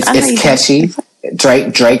 It's catchy.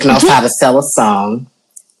 Drake knows how to sell a song.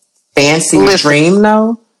 Fancy Dream,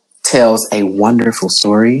 though, tells a wonderful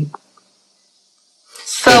story.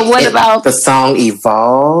 So what about... The song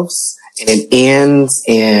evolves and it ends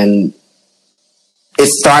in... It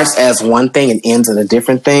starts as one thing and ends in a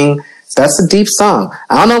different thing. That's a deep song.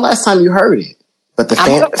 I don't know last time you heard it, but the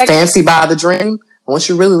Fancy by The Dream, I want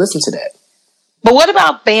you to really listen to that. But what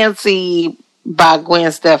about Fancy by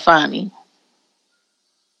Gwen Stefani?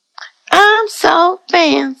 I'm so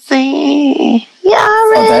fancy. Yeah,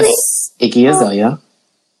 that's Iggy Azalea.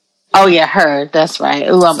 Oh yeah, her. That's right.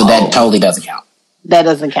 Ooh, so that totally doesn't count. That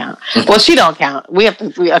doesn't count. Well, she don't count. We have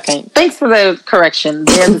to. Okay. Thanks for the correction.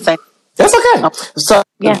 They're the same. That's okay. So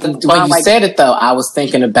when you said it though, I was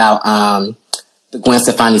thinking about the Gwen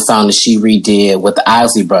Stefani song that she redid with the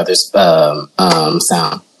Isley Brothers sound.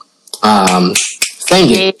 Sing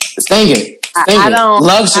it. I don't.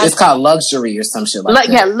 Luxury. It's called Luxury or some shit like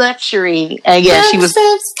that. Yeah, Luxury. And yeah, she was.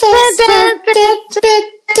 I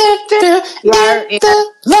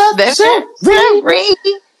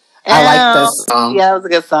like this song. Yeah, it was a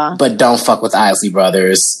good song. But don't fuck with Isley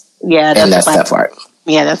Brothers. Yeah, that's that part.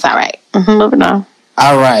 Yeah, that's all right. Moving on.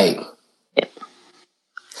 All right. Yeah.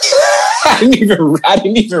 I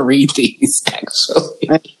didn't even read these actually.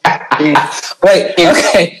 Wait,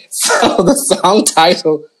 okay. So the song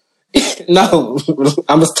title. No,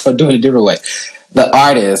 I'm gonna start doing it a different way. The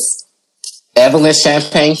artist, Evelyn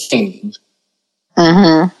Champagne King,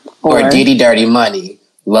 or Diddy Dirty Money,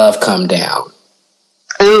 Love Come Down.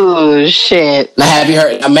 Ooh, shit. Now, have you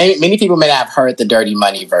heard? Many people may not have heard the Dirty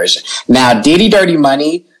Money version. Now, Diddy Dirty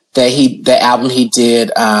Money, the album he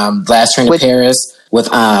did, Last Train to Paris with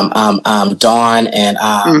Dawn and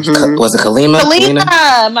was it Kalina?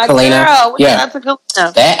 Kalina, my girl. Yeah,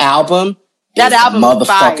 that album. That album,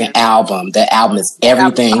 motherfucking album. That album is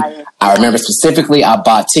everything. I remember specifically, I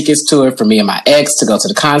bought tickets to it for me and my ex to go to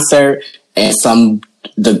the concert, and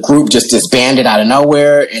the group just disbanded out of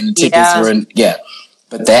nowhere, and the tickets were in,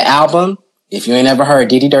 But that album, if you ain't ever heard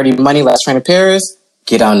Diddy Dirty Money, Last Train to Paris,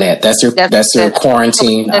 get on that. That's your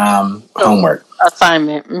quarantine homework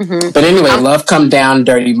assignment. But anyway, Love Come Down,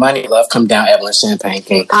 Dirty Money, Love Come Down, Evelyn Champagne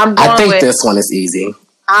King. I think this one is easy.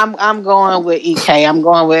 I'm going with EK. I'm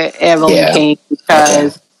going with Evelyn King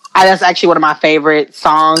because that's actually one of my favorite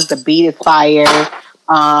songs. The beat is fire.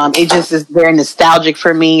 It just is very nostalgic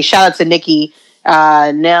for me. Shout out to Nikki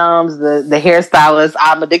Nelms, the hairstylist.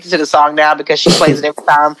 I'm addicted to the song now because she plays it every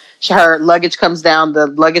time her luggage comes down the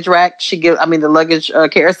luggage rack. The luggage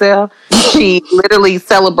carousel. She literally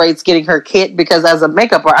celebrates getting her kit because as a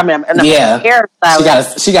makeup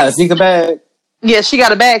hairstylist, she got a Zika bag. Yeah, she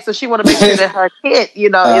got a bag, so she want to make sure that her kit,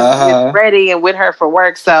 is ready and with her for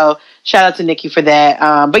work. So shout out to Nikki for that.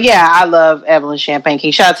 But yeah, I love Evelyn Champagne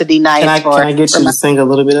King. Shout out to D Nice. Can I get you to sing a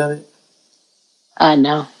little bit of it?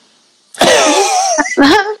 No.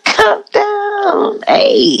 Come down,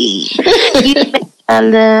 hey.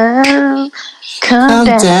 Love,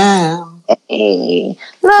 come down, hey.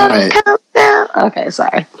 Love, come down. Okay,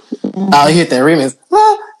 sorry. Oh, you hit that remix.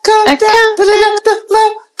 Love, come down,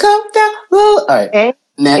 love. Come down. All right.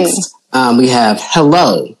 Next, we have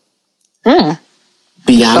Hello.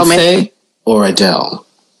 Beyonce or Adele?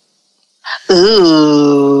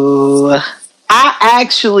 Ooh. I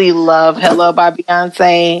actually love Hello by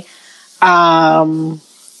Beyonce.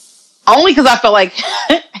 Only because I feel like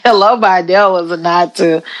Hello by Adele was a nod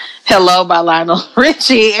to Hello by Lionel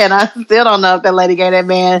Richie, and I still don't know if that lady gave that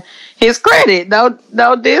man his credit. No,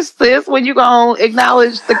 this when you gonna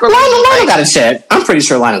acknowledge the Lionel got a check. I'm pretty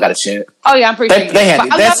sure Lionel got a check. Oh yeah, I'm pretty sure. They had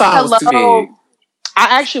that song was too big.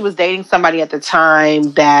 I actually was dating somebody at the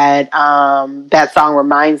time that that song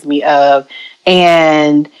reminds me of,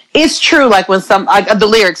 and it's true. Like when the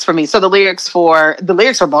lyrics for me. So the lyrics for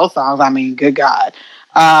both songs. I mean, good God.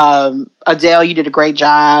 Adele, you did a great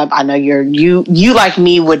job. I know you like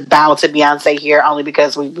me would bow to Beyonce here only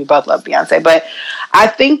because we both love Beyonce. But I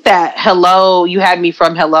think that Hello, you had me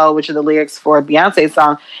from Hello, which are the lyrics for a Beyonce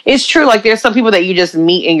song. It's true. Like there's some people that you just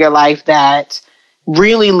meet in your life that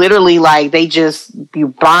really literally like you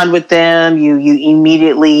bond with them, you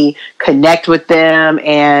immediately connect with them,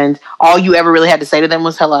 and all you ever really had to say to them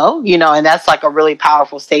was hello, and that's like a really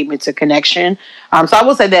powerful statement to connection. So I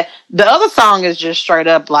will say that the other song is just straight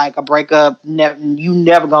up like a breakup, you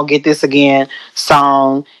never gonna get this again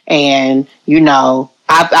song, and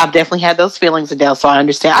I've definitely had those feelings, Adele, so I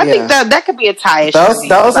understand. I think that could be a tie issue.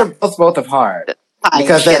 Those are both of hard.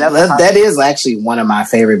 Because that is actually one of my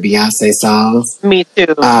favorite Beyonce songs. Me too.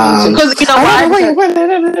 Because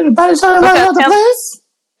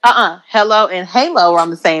Hello and Halo were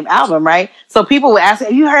on the same album, right? So people would ask,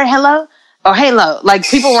 "Have you heard Hello or Halo?" Like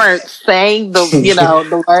people weren't saying the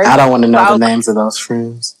the words. I don't want to know the names of those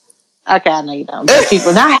friends. Okay, I know you don't. But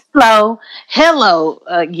people not Hello.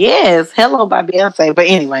 Yes, Hello by Beyonce. But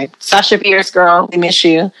anyway, Sasha Fierce, girl, we miss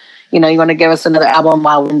you. You want to give us another album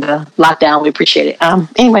while we're in the lockdown. We appreciate it.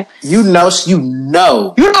 Anyway. Sis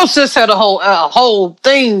had a whole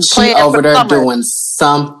thing she over there doing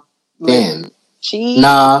something. She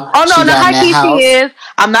high key she is.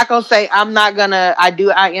 I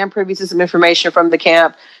am privy to some information from the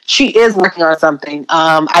camp. She is working on something.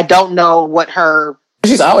 I don't know what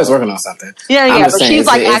she's always working on something. Yeah, but she's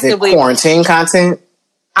actively quarantine content.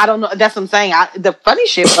 I don't know. That's what I'm saying. The funny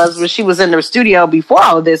shit was when she was in the studio before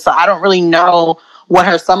all of this, so I don't really know what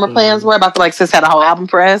her summer plans were. But I feel like sis had a whole album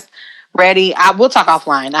press ready. We'll talk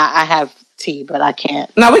offline. I have tea, but I can't.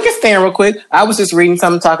 No, we can stay in real quick. I was just reading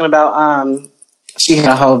something talking about she had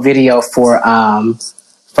a whole video for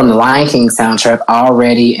from the Lion King soundtrack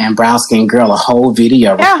already, and Brown Skin Girl, a whole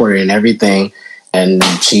video recorded and everything, and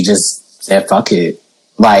she just said, "Fuck it."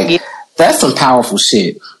 Like that's some powerful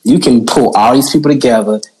shit. You can pull all these people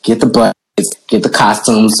together, get the budgets, get the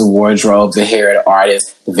costumes, the wardrobe, the hair, the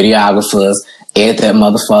artists, the videographers, edit that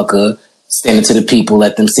motherfucker, send it to the people,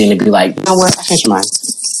 let them see it, and be like, "You know what? I changed mine."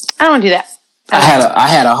 I don't do that. I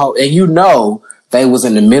had a whole, and they was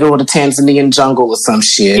in the middle of the Tanzanian jungle or some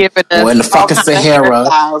shit, or in the fucking Sahara.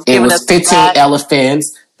 It was 15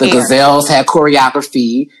 elephants. The gazelles had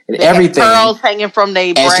choreography and everything. Pearls hanging from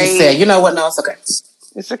their braids. And she said, "You know what? No, it's okay.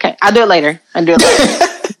 It's okay. I'll do it later. I don't do it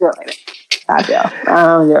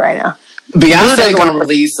right now." Beyonce gonna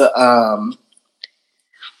release the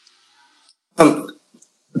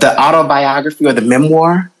autobiography or the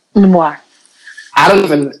memoir. I don't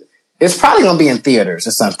even. It's probably gonna be in theaters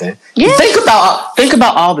or something. Yeah. Think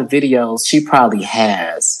about all the videos she probably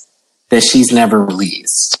has that she's never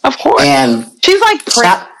released. Of course. And she's like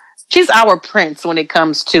Prince. She's our Prince when it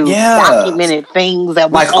comes to documented things that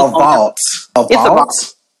we like a vault. It's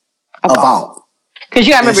a vault. Because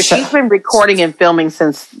you gotta remember, she's been recording and filming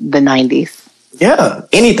since the 90s. Yeah.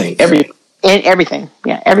 Everything.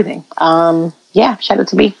 Yeah, everything. Shout out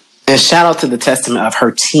to B. And shout out to the testament of her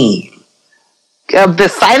team. Of the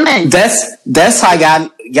silence. That's how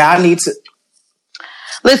y'all need to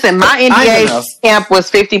listen. My NBA camp was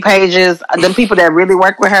 50 pages. The people that really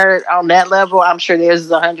work with her on that level, I'm sure there's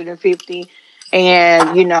 150.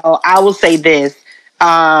 And I will say this.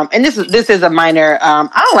 And this is a minor.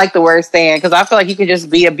 I don't like the word stan because I feel like you can just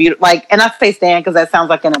be a beautiful and I say stan because that sounds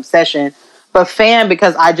like an obsession, but fan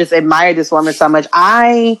because I just admire this woman so much.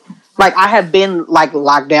 I have been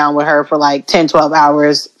locked down with her for 10, 12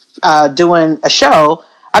 hours. Doing a show.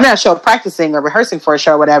 I'm not a show, practicing or rehearsing for a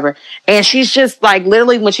show or whatever. And she's just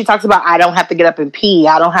literally when she talks about, I don't have to get up and pee.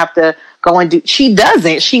 I don't have to go and do. She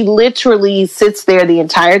doesn't. She literally sits there the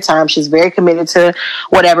entire time. She's very committed to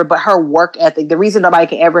whatever, but her work ethic, the reason nobody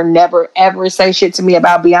can never, ever say shit to me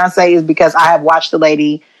about Beyonce is because I have watched the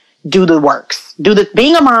lady do the works,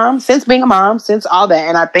 being a mom, since all that.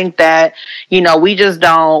 And I think that, we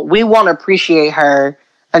won't appreciate her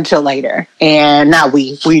until later. And now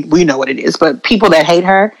we know what it is, but people that hate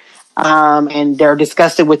her and they're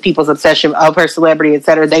disgusted with people's obsession of her celebrity,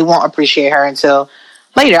 etc., they won't appreciate her until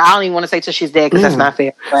later. I don't even want to say till she's dead because that's not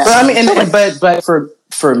fair. But I mean, but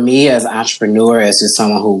for me as an entrepreneur, as just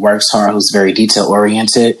someone who works hard, who's very detail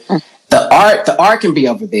oriented, the art can be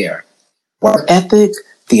over there. Work ethic,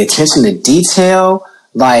 the attention to detail,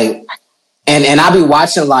 And I'll be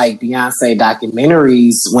watching Beyonce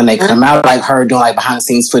documentaries when they come out, her doing behind the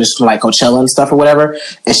scenes footage from Coachella and stuff or whatever.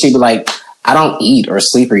 And she'd be like, I don't eat or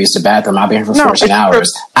sleep or use the bathroom. I've been here for 14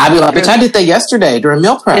 hours. I'd be like, bitch, I did that yesterday during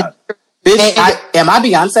meal prep. Bitch, am I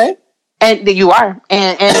Beyonce? And you are.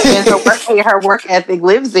 And her work ethic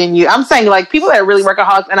lives in you. I'm saying people that are really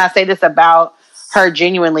workaholics, and I say this about her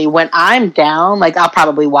genuinely, when I'm down, I'll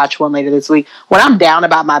probably watch one later this week. When I'm down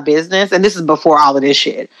about my business, and this is before all of this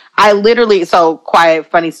shit, I literally,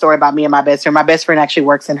 funny story about me and my best friend. My best friend actually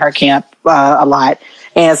works in her camp a lot.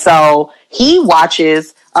 And so he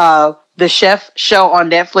watches the chef show on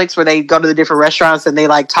Netflix where they go to the different restaurants and they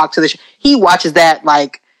talk to the chef. He watches that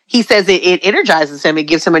he says it energizes him. It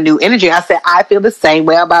gives him a new energy. I said, I feel the same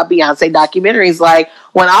way about Beyonce documentaries.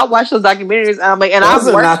 When I watch those documentaries, I'm and I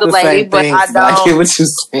work the lady, but I don't. I get what you're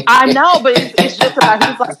saying. I know, but it's just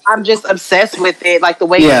about, I'm just obsessed with it. The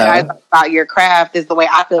way you guys talk about your craft is the way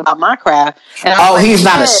I feel about my craft. And he's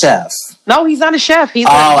not a chef. No, he's not a chef.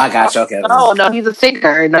 I got you. Okay. No, he's a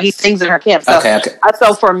singer. No, he sings in her camp. So, okay.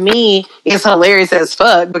 So for me, it's hilarious as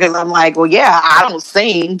fuck because I'm I don't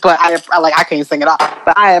sing, but I can't sing at all.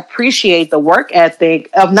 But I appreciate the work ethic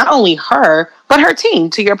of not only her, but her team.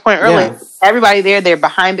 To your point earlier, everybody there, they're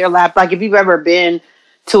behind their lap. If you've ever been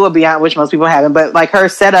to a Beyond, which most people haven't, but her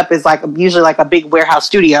setup is usually a big warehouse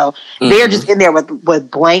studio. Mm-hmm. They're just in there with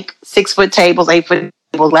blank 6-foot tables, 8-foot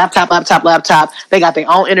tables, laptop. They got their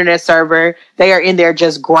own internet server. They are in there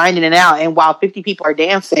just grinding it out. And while 50 people are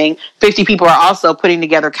dancing, 50 people are also putting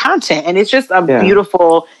together content. And it's just a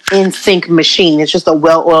beautiful in sync machine. It's just a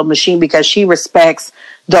well-oiled machine because she respects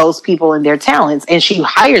those people and their talents, and she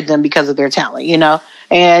hired them because of their talent,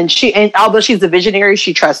 and although she's a visionary,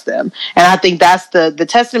 she trusts them. And I think that's the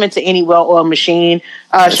testament to any well-oiled machine.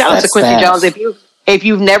 Shout out to Quincy Jones. If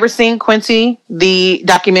you've never seen Quincy, the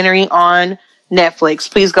documentary on Netflix.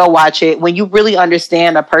 Please go watch it. When you really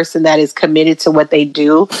understand a person that is committed to what they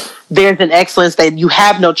do, there's an excellence that you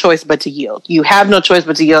have no choice but to yield. You have no choice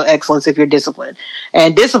but to yield excellence if you're disciplined.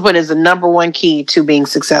 And discipline is the number one key to being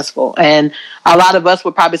successful. And a lot of us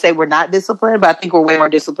would probably say we're not disciplined, but I think we're way more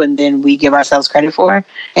disciplined than we give ourselves credit for.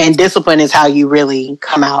 And discipline is how you really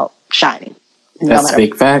come out shining. That's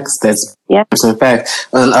big facts. That's some facts.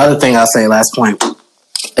 Another thing I'll say, last point,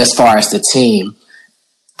 as far as the team,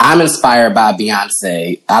 I'm inspired by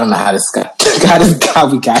Beyonce. I don't know how this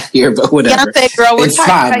got we got here, but whatever. Beyonce, girl, it's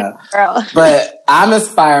fine. Girl. But I'm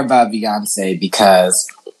inspired by Beyonce because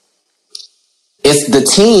it's the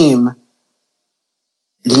team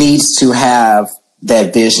needs to have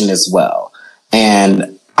that vision as well.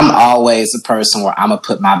 And I'm always a person where I'm going to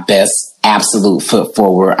put my best absolute foot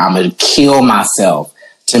forward. I'm going to kill myself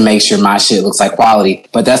to make sure my shit looks like quality.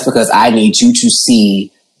 But that's because I need you to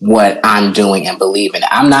see what I'm doing and believe in it.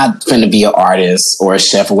 I'm not going to be an artist or a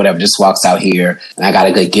chef or whatever, just walks out here and I got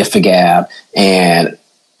a good gift for gab and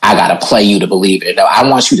I got to play you to believe it. No, I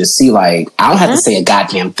want you to see, like, I don't have to say a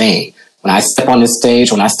goddamn thing. When I step on this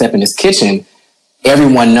stage, when I step in this kitchen,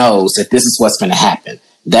 everyone knows that this is what's going to happen.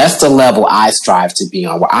 That's the level I strive to be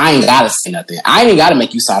on, where I ain't got to say nothing. I ain't got to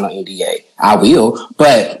make you sign an NDA. I will.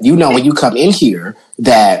 But you know, when you come in here,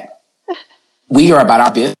 that we are about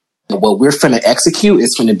our business. What we're finna execute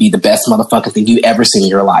is finna be the best motherfucking thing you ever seen in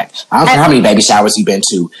your life. I don't care how many baby showers you've been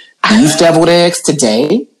to. These deviled eggs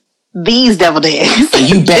today. These deviled eggs. And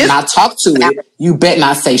you bet not talk to it. You bet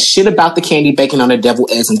not say shit about the candy bacon on the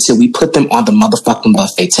deviled eggs until we put them on the motherfucking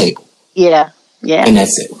buffet table. Yeah. Yeah. And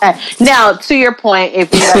that's it. Now, to your point,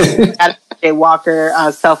 if you got a Walker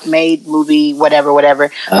self-made movie, whatever.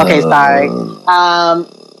 Okay, sorry.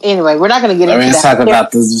 Anyway, we're not going to get into that. Talk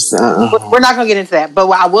about this. We're not going to get into that. But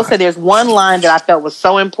I will say there's one line that I felt was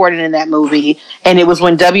so important in that movie, and it was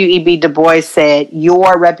when W.E.B. Du Bois said,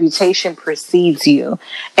 "Your reputation precedes you."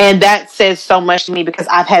 And that says so much to me because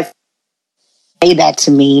I've had say that to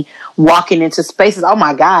me walking into spaces. Oh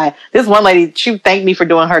my God. This one lady, she thanked me for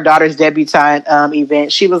doing her daughter's debutante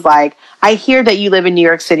event. She was like, "I hear that you live in New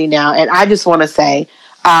York City now. And I just want to say,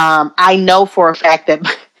 I know for a fact that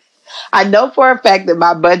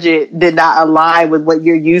my budget did not align with what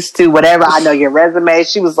you're used to, whatever. I know your resume."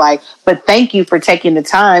 She was like, "But thank you for taking the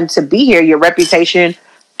time to be here. Your reputation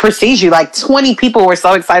precedes you." Like 20 people were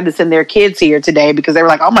so excited to send their kids here today because they were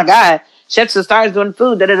like, "Oh my God, Chefs to Stars doing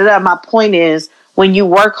food." Da, da, da, da. My point is, when you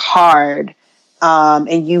work hard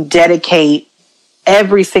and you dedicate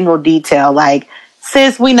every single detail, like,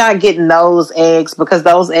 sis, we not getting those eggs because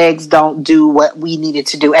those eggs don't do what we needed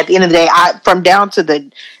to do. At the end of the day, from down to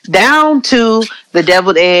the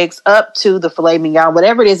deviled eggs, up to the filet mignon,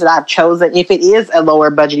 whatever it is that I've chosen, if it is a lower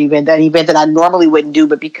budget event, an event that I normally wouldn't do,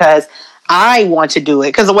 but because I want to do it.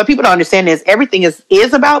 Because what people don't understand is everything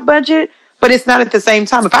is about budget, but it's not at the same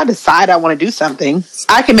time. If I decide I want to do something,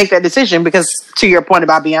 I can make that decision because, to your point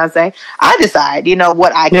about Beyonce, I decide,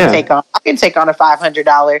 what I can take on. I can take on a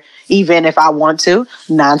 $500 event if I want to.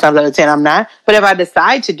 9 times out of 10, I'm not. But if I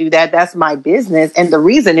decide to do that, that's my business. And the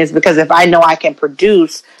reason is because if I know I can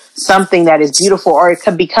produce something that is beautiful, or it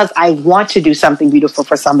could because I want to do something beautiful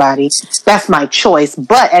for somebody, that's my choice.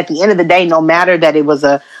 But at the end of the day, no matter that it was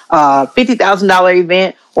a $50,000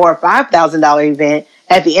 event or a $5,000 event,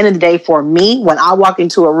 at the end of the day, for me, when I walk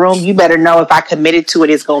into a room, you better know if I committed to it,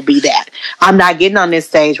 it's going to be that. I'm not getting on this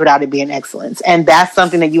stage without it being excellence. And that's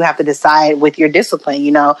something that you have to decide with your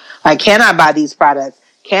discipline. Like, can I buy these products?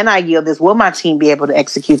 Can I yield this? Will my team be able to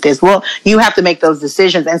execute this? Well, you have to make those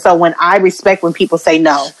decisions. And so when I respect when people say,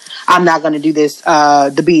 "No, I'm not going to do this,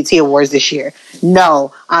 the BET Awards this year.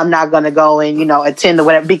 No, I'm not going to go and, attend the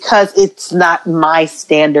whatever," because it's not my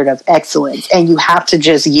standard of excellence. And you have to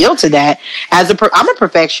just yield to that. I'm a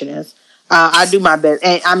perfectionist. I do my best.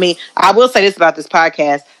 And I mean, I will say this about this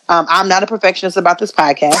podcast. I'm not a perfectionist about this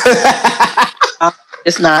podcast.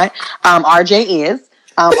 It's not. RJ is.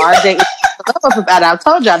 RJ is. I've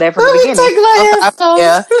told y'all that from the beginning.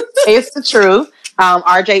 Yeah, it's the truth.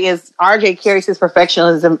 RJ carries his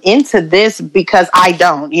perfectionism into this because I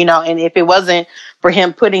don't, and if it wasn't for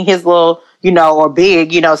him putting his little, or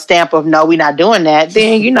big, stamp of "No, we're not doing that,"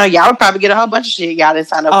 then, y'all would probably get a whole bunch of shit y'all didn't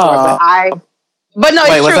sign up for. But no,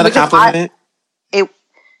 it's was true. That a compliment?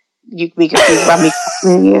 You be confused about me.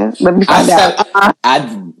 Yeah, let me find out.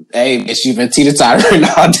 Hey, bitch, you've been teeter-tottering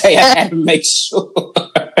all day. I had to make sure.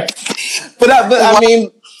 But I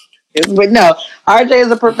mean, but no, RJ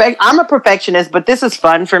is I'm a perfectionist, but this is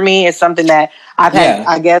fun for me. It's something that I've had,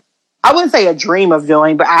 I guess, I wouldn't say a dream of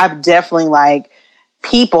doing, but I've definitely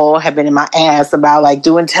people have been in my ass about like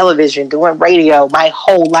doing television, doing radio my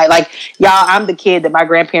whole life. Like, y'all, I'm the kid that my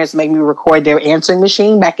grandparents made me record their answering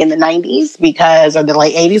machine back in the 90s or the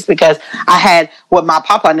late 80s, because I had what my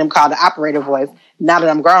papa and them called the operator voice. Now that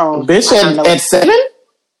I'm grown. Bitch, at 7?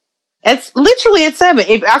 It's literally at 7.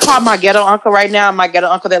 If I call my ghetto uncle right now, my ghetto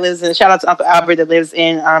uncle that lives in, shout out to Uncle Albert that lives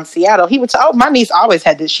in Seattle, he would tell, oh, my niece always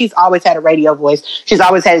had this. She's always had a radio voice. She's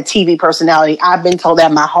always had a TV personality. I've been told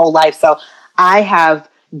that my whole life. So I have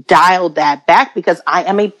dialed that back because I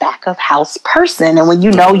am a back of house person. And when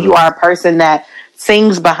you know you are a person that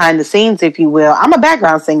sings behind the scenes, if you will, I'm a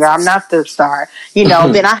background singer. I'm not the star,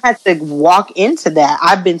 then I had to walk into that.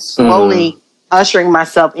 I've been slowly ushering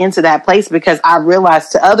myself into that place because I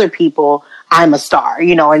realized to other people I'm a star,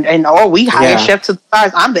 and we hire chefs to the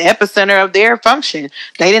stars. I'm the epicenter of their function.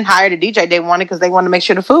 They didn't hire the DJ they wanted because they wanted to make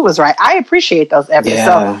sure the food was right. I appreciate those efforts. Yeah.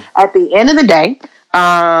 So at the end of the day,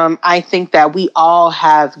 I think that we all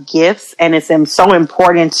have gifts, and it's so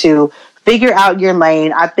important to figure out your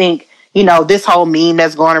lane. I think, this whole meme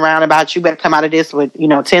that's going around about you better come out of this with,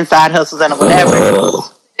 10 side hustles and whatever.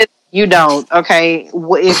 You don't, okay?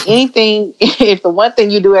 If anything, if the one thing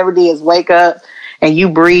you do every day is wake up and you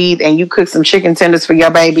breathe and you cook some chicken tenders for your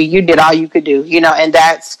baby, you did all you could do, and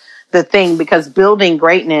that's the thing, because building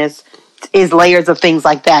greatness is layers of things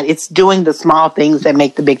like that. It's doing the small things that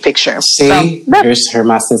make the big picture. See, here's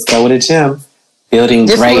my sister with a gym. Building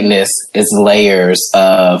greatness is layers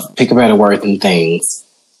of, pick a better word than things.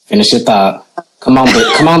 Finish your thought. Come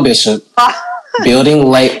on, Bishop. Building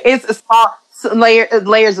it's a small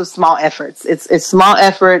layers of small efforts. It's small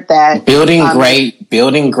effort that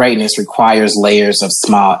building greatness requires layers of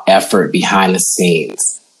small effort behind the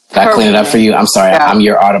scenes. Did I clean it up for you? I'm sorry. Yeah. I'm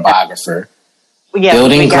your autobiographer. Yeah,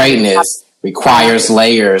 building greatness requires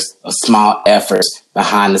layers of small efforts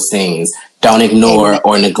behind the scenes. Don't ignore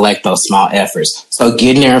or neglect those small efforts. So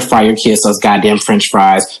get in there and fry your kids those goddamn French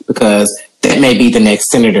fries, because that may be the next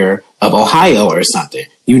senator of Ohio or something.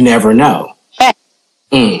 You never know.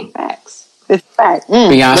 Facts. It's fact.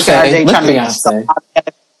 Beyonce.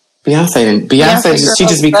 Beyonce, she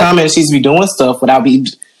just be coming, she's be doing stuff without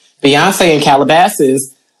Beyonce in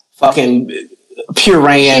Calabasas fucking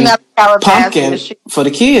pureeing pumpkin for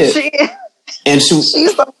the kids. And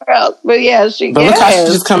she's somewhere else. But look how she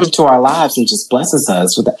just comes to our lives and just blesses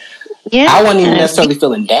us with that. Yeah. I wasn't even necessarily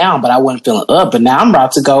feeling down, but I wasn't feeling up. But now I'm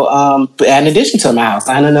about to go add an addition to my house.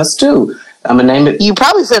 I know us too. I'm gonna name it. You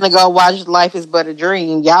probably finna go watch Life Is But a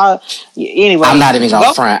Dream, y'all. Anyway, I'm not even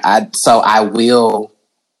gonna front. I will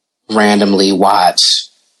randomly watch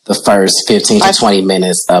the first 15 to 20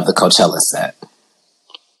 minutes of the Coachella set.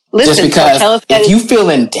 Listen, just because if you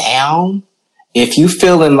feeling down, if you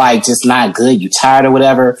feeling like just not good, you tired or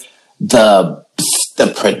whatever, the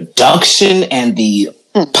production and the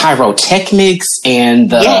pyrotechnics and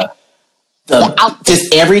the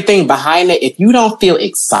just everything behind it. If you don't feel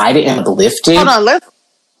excited and uplifted, hold on.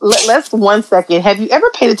 Let's 1 second. Have you ever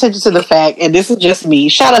paid attention to the fact? And this is just me.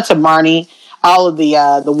 Shout out to Marnie, all of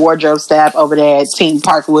the wardrobe staff over there at Team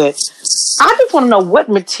Parkwood. I just want to know what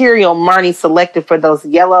material Marnie selected for those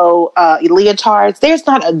yellow leotards. There's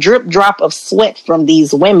not a drip drop of sweat from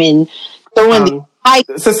these women throwing the hype.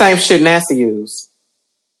 It's the same shit NASA used.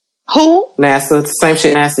 Who? NASA. It's the same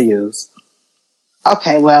shit NASA used.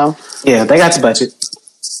 Okay, well. Yeah, they got the budget.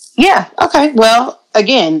 Yeah, okay. Well,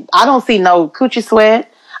 again, I don't see no coochie sweat.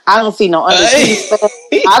 I don't see no under sweat.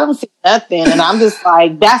 I don't see nothing. And I'm just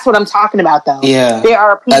like, that's what I'm talking about, though. Yeah. There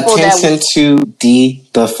are people attention to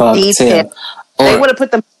detail. They would have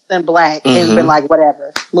put them in black and been like,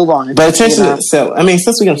 whatever, move on. But attention to, since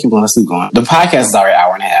we're going to keep going, let's keep going. The podcast is already an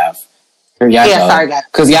hour and a half. Sorry, guys.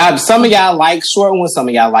 Because some of y'all like short ones, some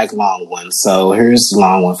of y'all like long ones. So here's a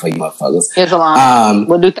long one for you motherfuckers. Here's a long one.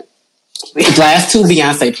 We'll do the last 2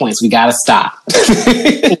 Beyonce points, we gotta stop.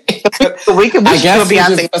 We could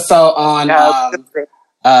Beyonce. So on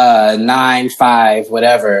 9-5,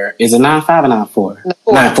 whatever. Is it 9-5 or 9-4?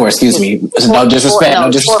 9-4, excuse me. No disrespect,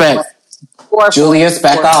 no disrespect. Julius,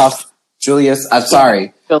 back off. Julius, I'm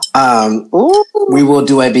sorry. We will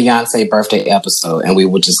do a Beyonce birthday episode and we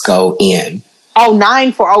will just go in. Oh,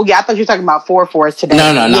 9-4. Oh, yeah. I thought you were talking about 4-4 today.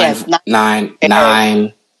 No. Yes,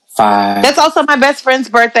 9-5. That's also my best friend's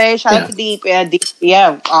birthday. Shout out to Deep.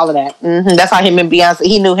 Yeah, all of that. That's how him and Beyonce,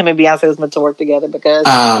 he knew him and Beyonce was meant to work together because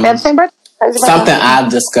they have the same birthday. Something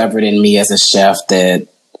I've discovered in me as a chef that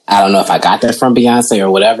I don't know if I got that from Beyonce or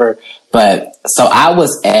whatever, but so I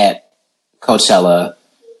was at Coachella,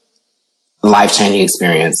 life-changing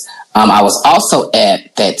experience. I was also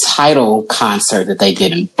at that Tidal concert that they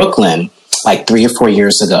did in Brooklyn like 3 or 4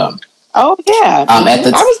 years ago. Oh, yeah. I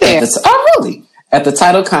was there. Oh, really? at the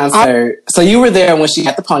title concert. So you were there when she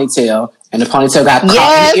had the ponytail, and the ponytail got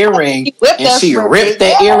caught in the earring, and she ripped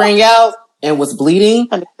that earring out and was bleeding.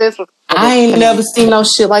 I ain't never seen no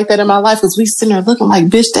shit like that in my life, because we sitting there looking like,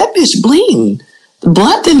 bitch, that bitch bleeding. The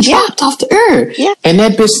blood then dropped off the ear. Yeah. And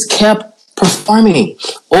that bitch kept performing.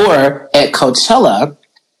 Or at Coachella,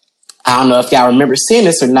 I don't know if y'all remember seeing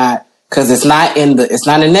this or not, because it's not a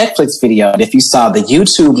Netflix video. If you saw the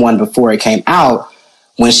YouTube one before it came out,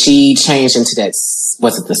 when she changed into that,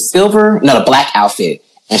 was it the black outfit,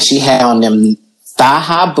 and she had on them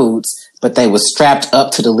thigh-high boots, but they was strapped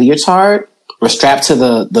up to the leotard, or strapped to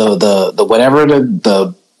the whatever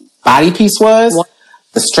the body piece was.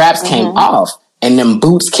 The straps came off, and them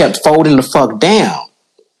boots kept folding the fuck down.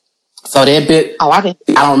 So that bitch, I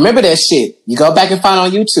don't remember that shit. You go back and find it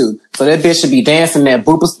on YouTube. So that bitch should be dancing,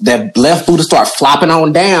 that left boot to start flopping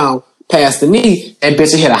on down past the knee. That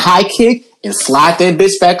bitch would hit a high kick and slide that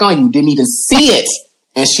bitch back on. You didn't even see it.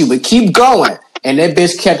 And she would keep going. And that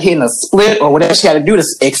bitch kept hitting a split or whatever she had to do to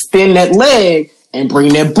extend that leg and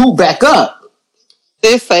bring that boot back up.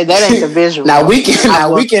 They say that ain't the visual. Now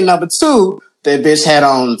weekend number 2, that bitch had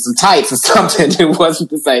on some tights or something. It wasn't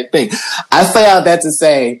the same thing. I say all that to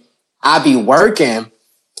say, I be working,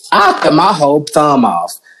 I cut my whole thumb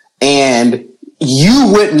off, and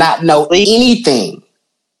you would not know anything.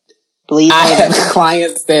 I have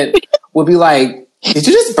clients that would be like, did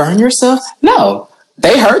you just burn yourself? No.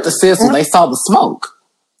 They heard the sizzle. They saw the smoke.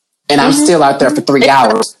 And I'm still out there for 3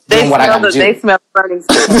 hours doing what I got to do. They smell the burning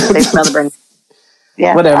smoke. They smell the burning smoke.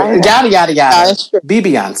 Yeah. Whatever. Yada, yada, yada. Be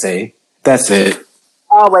Beyonce. That's it.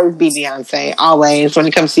 Always be Beyonce. Always. When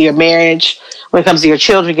it comes to your marriage, when it comes to your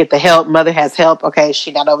children, get the help. Mother has help. Okay,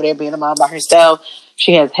 she's not over there being a mom by herself.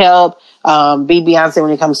 She has help. Be Beyonce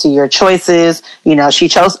when it comes to your choices. You know, she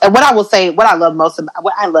chose. What I will say, what I love most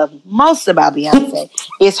about Beyonce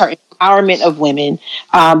is her empowerment of women.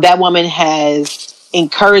 That woman has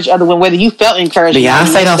encouraged other women. Whether you felt encouraged,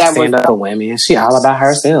 Beyonce don't stand up for women. She all about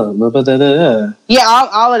herself. Yeah,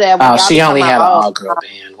 all of that. Oh, she only had an all girl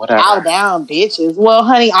band. Whatever. All down, bitches. Well,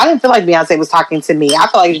 honey, I didn't feel like Beyonce was talking to me. I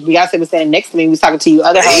felt like Beyonce was standing next to me. Was talking to you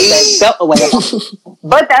other hoes that felt away.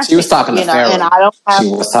 But that's she was talking to Farrah. And she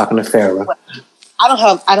was talking to Farrah.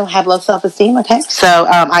 I don't have low self-esteem. Okay, so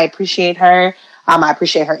I appreciate her. I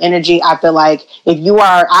appreciate her energy. I feel like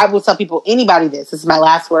I will tell people, anybody this is my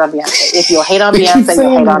last word on Beyonce. If you'll hate on Beyonce,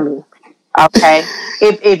 you'll hate on me. Okay?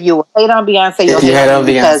 If you hate on Beyonce, you'll hate on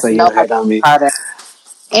me. You'll hate on me.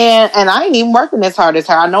 And I ain't even working as hard as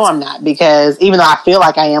her. I know I'm not, because even though I feel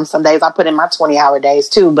like I am some days, I put in my 20-hour days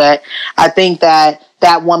too. But I think that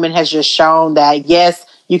woman has just shown that, yes,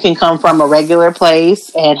 you can come from a regular place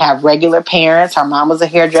and have regular parents. Her mom was a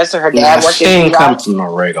hairdresser. Her dad worked. She didn't come from a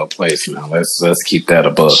regular place. Now let's keep that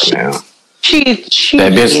a buck. Now she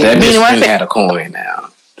that bitch had a coin. Now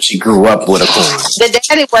she grew up with a coin. The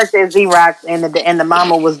daddy worked at Xerox, and the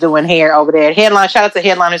mama was doing hair over there at Headline. Shout out to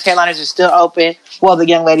Headliners. Headliners are still open. Well, the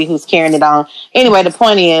young lady who's carrying it on. Anyway, the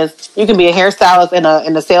point is, you can be a hairstylist and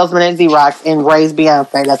a salesman at Xerox and raise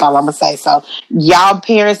Beyonce. That's all I'm gonna say. So, y'all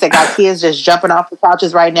parents that got kids just jumping off the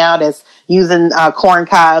couches right now, that's using corn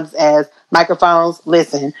cobs as microphones,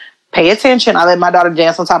 listen. Pay attention. I let my daughter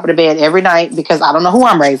dance on top of the bed every night because I don't know who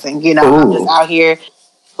I'm raising. You know, I'm just out here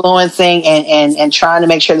influencing and trying to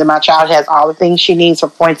make sure that my child has all the things she needs for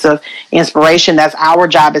points of inspiration. That's our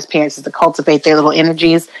job as parents, is to cultivate their little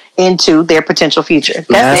energies into their potential future.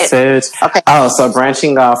 That's it. Okay. Oh, so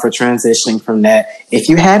branching off or transitioning from that, if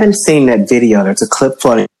you haven't seen that video, there's a clip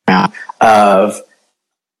floating around of,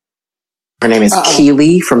 her name is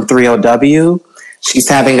Keely from 30W. She's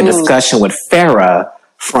having a discussion with Farrah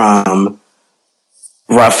from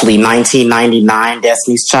roughly 1999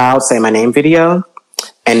 Destiny's Child, Say My Name video.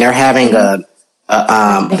 And they're having a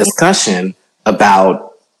discussion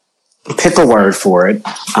about, pick a word for it.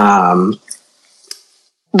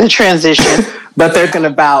 The transition. But they're thinking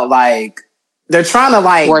about, like, they're trying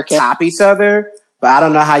to top each other, but I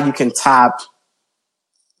don't know how you can top.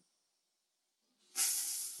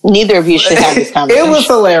 Neither of you should have this conversation. It was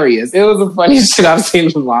hilarious. It was the funniest shit I've seen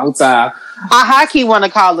in a long time. I high-key want to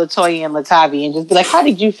call LaToya and Latavi and just be like, how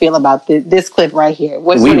did you feel about this clip right here?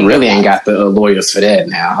 We really ain't got the lawyers for that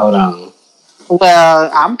now. Hold on. Well,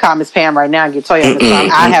 I'm calling Miss Pam right now and get Toya on the phone.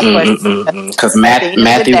 I have questions. Because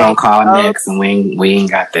Matthew gonna call next, and we ain't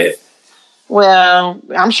got that. Well,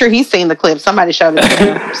 I'm sure he's seen the clip. Somebody showed it to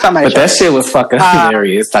him. But that shit was fucking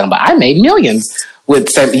hilarious. Talking about, I made millions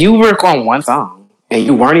with you work on one song and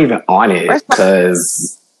you weren't even on it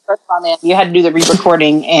because first of all, man, you had to do the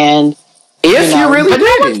re-recording, and if you really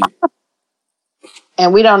did.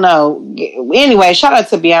 And we don't know. Anyway, shout out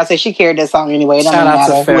to Beyonce. She carried that song anyway. Shout out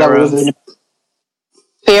to Farrah.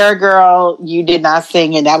 Fair Girl, you did not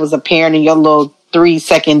sing, and that was apparent in your little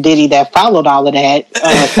 3-second ditty that followed all of that.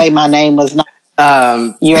 Say My Name was not.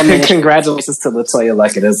 Congratulations to LaToya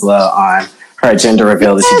Luckett as well on her gender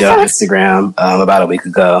reveal that she did on Instagram about a week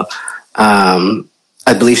ago. I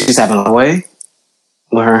believe she's having a boy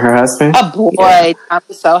with her husband. A boy. Yeah. I'm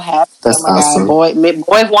so happy. That's awesome. God.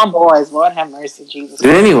 Boys want boys. Lord have mercy, Jesus.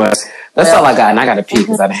 But anyway, that's all I got. And I got to pee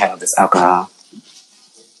because I didn't have this alcohol.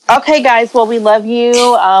 Okay, guys. Well, we love you.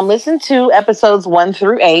 Listen to episodes 1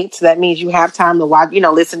 through 8. So that means you have time to watch,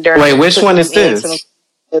 listen during. Wait, which one is this?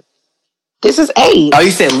 This is 8. Oh,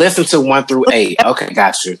 you said listen to 1 through 8. Okay,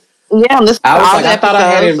 got you. Yeah, listen. I thought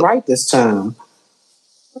I had it right this time.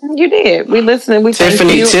 You did. We listened.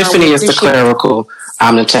 Tiffany is the clerical.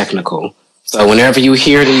 I'm the technical. So whenever you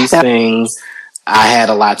hear these things, I had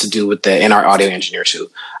a lot to do with that, and our audio engineer too.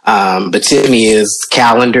 But Tiffany is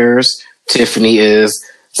calendars. Tiffany is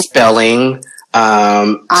spelling.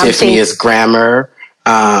 Tiffany is grammar.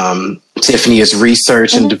 Tiffany is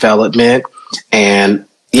research and development. And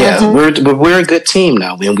we're a good team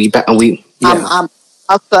now. And we. Yeah.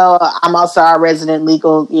 I'm also our resident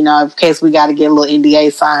legal, in case we got to get a little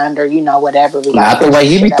NDA signed or, whatever. Not the way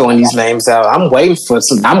you be throwing these names out. I'm waiting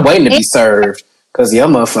to be served because your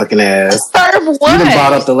motherfucking ass. Serve what? You done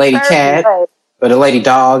brought up the lady cat or the lady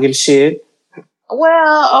dog and shit.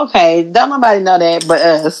 Well, okay. Don't nobody know that but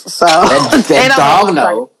us. So that dog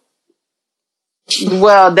know.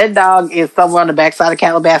 Well, that dog is somewhere on the backside of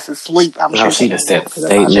Calabasas asleep. I'm sure. She just said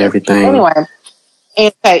state and everything. Anyway,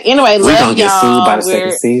 we're gonna get sued by the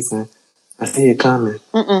second season. I see it coming.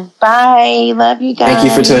 Bye, love you guys. Thank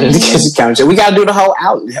you for tuning in to Kitchen Counter. We gotta do the whole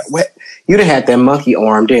out. You done had that monkey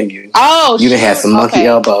arm, didn't you? Oh, you done had some monkey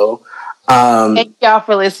elbow. Thank y'all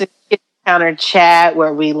for listening to Kitchen Counter Chat,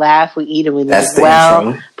 where we laugh, we eat, and we live well.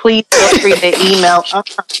 Intro. Please feel free to email.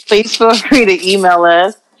 Please feel free to email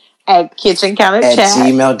us at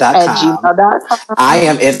kitchencounterchat@gmail.com. I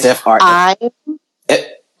am SFR.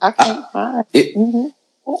 Okay, fine.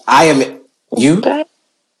 I am you.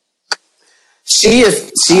 She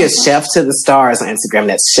is Chef to the Stars on Instagram.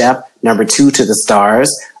 That's Chef #2 to the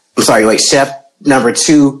Stars. I'm sorry, wait, Chef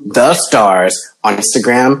 #2 the Stars on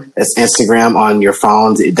Instagram. That's Instagram on your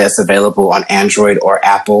phone. That's available on Android or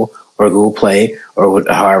Apple or Google Play or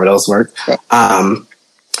however those work. And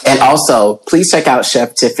also, please check out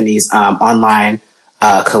Chef Tiffany's online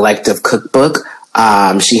collective cookbook.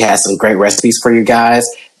 She has some great recipes for you guys.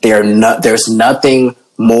 There's nothing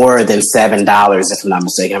more than $7, if I'm not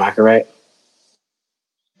mistaken. Am I correct?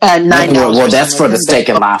 $9. Well, that's for the steak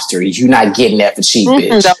and lobster. You're not getting that for cheap,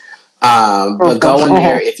 bitch. But go in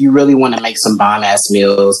there if you really want to make some bomb ass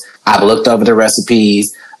meals. I've looked over the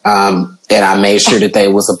recipes, and I made sure that they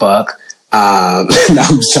was a buck. No,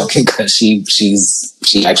 I'm joking because she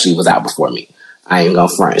actually was out before me. I ain't gonna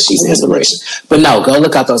front. She's an inspiration. But no, go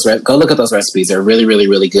look at those recipes. They're really, really,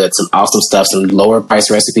 really good. Some awesome stuff. Some lower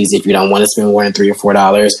price recipes if you don't want to spend more than $3 or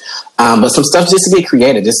 $4. But some stuff just to get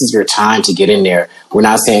creative. This is your time to get in there. We're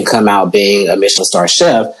not saying come out being a Michelin star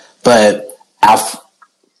chef, but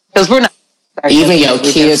because we're not. Even your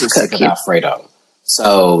kids are sick of Alfredo.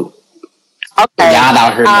 So y'all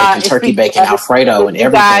out here making turkey bacon Alfredo and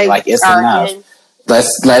everything. Like it's enough.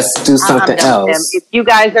 Let's do something else. If you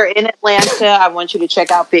guys are in Atlanta, I want you to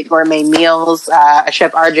check out Fit Gourmet Meals.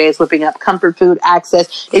 Chef RJ is whipping up comfort food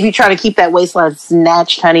access. If you're trying to keep that waistline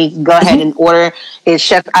snatched, honey, go ahead and order. It's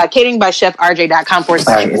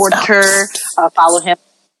cateringbychefrj.com/order. Follow him.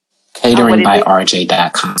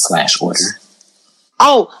 CateringbyRJ.com/order.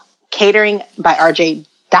 Oh,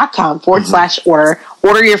 cateringbyRJ.com/order.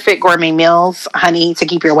 Order your Fit Gourmet Meals, honey, to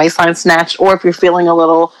keep your waistline snatched. Or if you're feeling a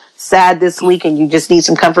little sad this week and you just need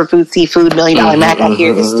some comfort food, seafood, $1 Million Mac out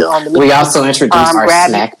here is still on the menu. We also introduced our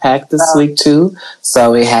snack pack this week too.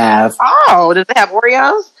 So we have... Oh, does it have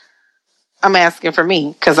Oreos? I'm asking for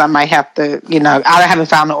me because I might have to, I haven't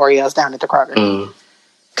found the Oreos down at the Kroger.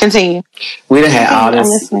 Continue. We done had all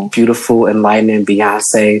this beautiful, enlightening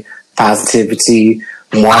Beyonce positivity,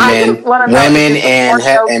 women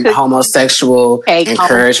and homosexual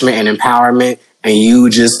encouragement and empowerment, and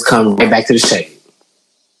you just come right back to the shade.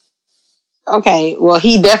 Okay, well,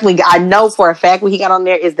 he definitely, I know for a fact what he got on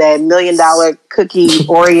there is that $1 Million cookie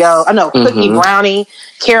Oreo, cookie brownie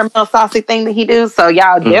caramel saucy thing that he do. So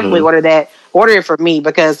y'all definitely order it for me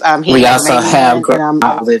because we also have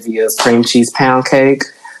Olivia's cream cheese pound cake.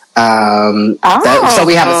 So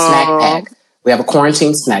we have a snack pack. We have a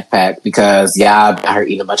quarantine snack pack because I heard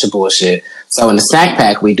eating a bunch of bullshit. So in the snack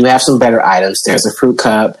pack, we do have some better items. There's a fruit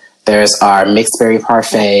cup. There's our mixed berry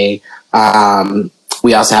parfait.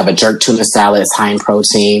 We also have a jerk tuna salad. It's high in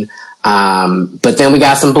protein. But then we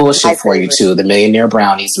got some bullshit for you too. The Millionaire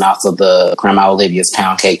Brownies and also the Grandma Olivia's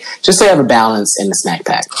Pound Cake. Just to have a balance in the snack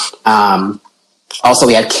pack. Also,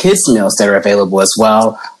 we have kids meals that are available as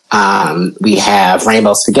well. We have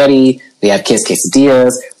Rainbow Spaghetti. We have Kids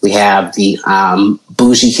Quesadillas. We have the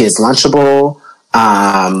Bougie Kids Lunchable.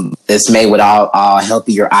 It's made with all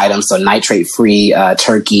healthier items, so nitrate-free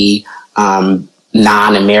turkey,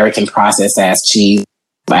 non-American processed ass cheese,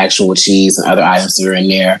 actual cheese, and other items that are in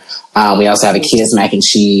there. We also have a kids mac and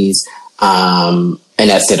cheese, and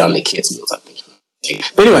that's it on the kids meals, I think.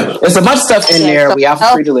 But anyway, there's a bunch of stuff in there. We offer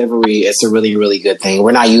free delivery. It's a really, really good thing.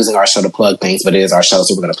 We're not using our show to plug things, but it is our show,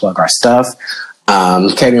 so we're going to plug our stuff.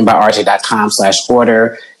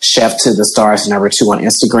 cateringbyRJ.com/order. Chef to the Stars #2 on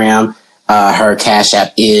Instagram. Her Cash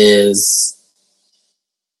App is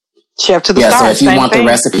Chef to the Stars. So if you want the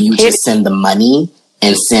recipe, you just send the money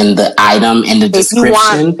and send the item in the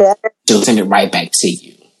description. She'll send it right back to you.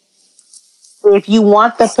 If you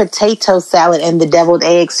want the potato salad and the deviled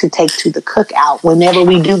eggs to take to the cookout, whenever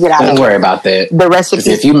we do get out, don't worry about that. The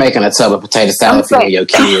recipe. If you're making a tub of potato salad for your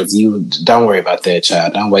kids, you don't worry about that,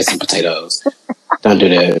 child. Don't waste some potatoes. Don't do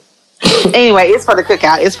that. Anyway, it's for the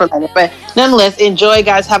cookout. It's for that. But nonetheless, enjoy,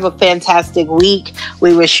 guys. Have a fantastic week.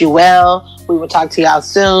 We wish you well. We will talk to y'all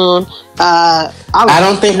soon. I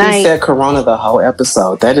don't think we said Corona the whole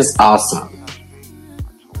episode. That is awesome.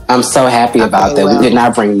 I'm so happy about that. Well, we did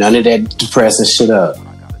not bring none of that depressing shit up.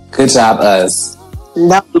 Good job, us.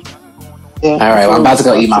 No. Yeah, all right, well, I'm about to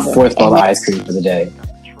go eat my 4th bowl of ice cream for the day.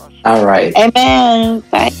 All right. Amen.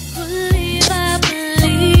 Bye. I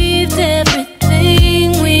believed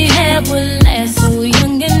everything we had would last. So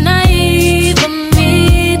young and naive of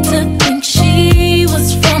me to think she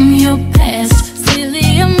was from your past.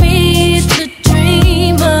 Silly of me to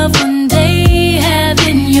dream of one day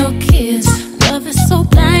having your kiss. Love is so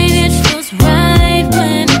blind, it feels right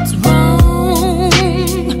when it's wrong.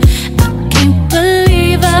 I can't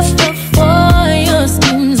believe I fell for your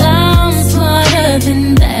schemes. I'm smarter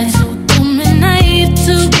than that. So dumb and naive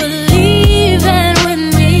to believe that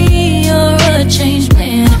with me you're a changed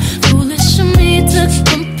man. Foolish of me to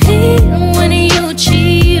compete when you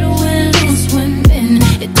cheat with loose women.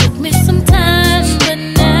 It took me some time, but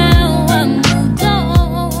now I'm moved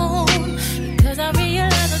on. Because I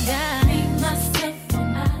realize I got myself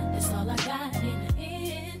and it's all I got in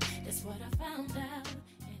the end. That's what I found out.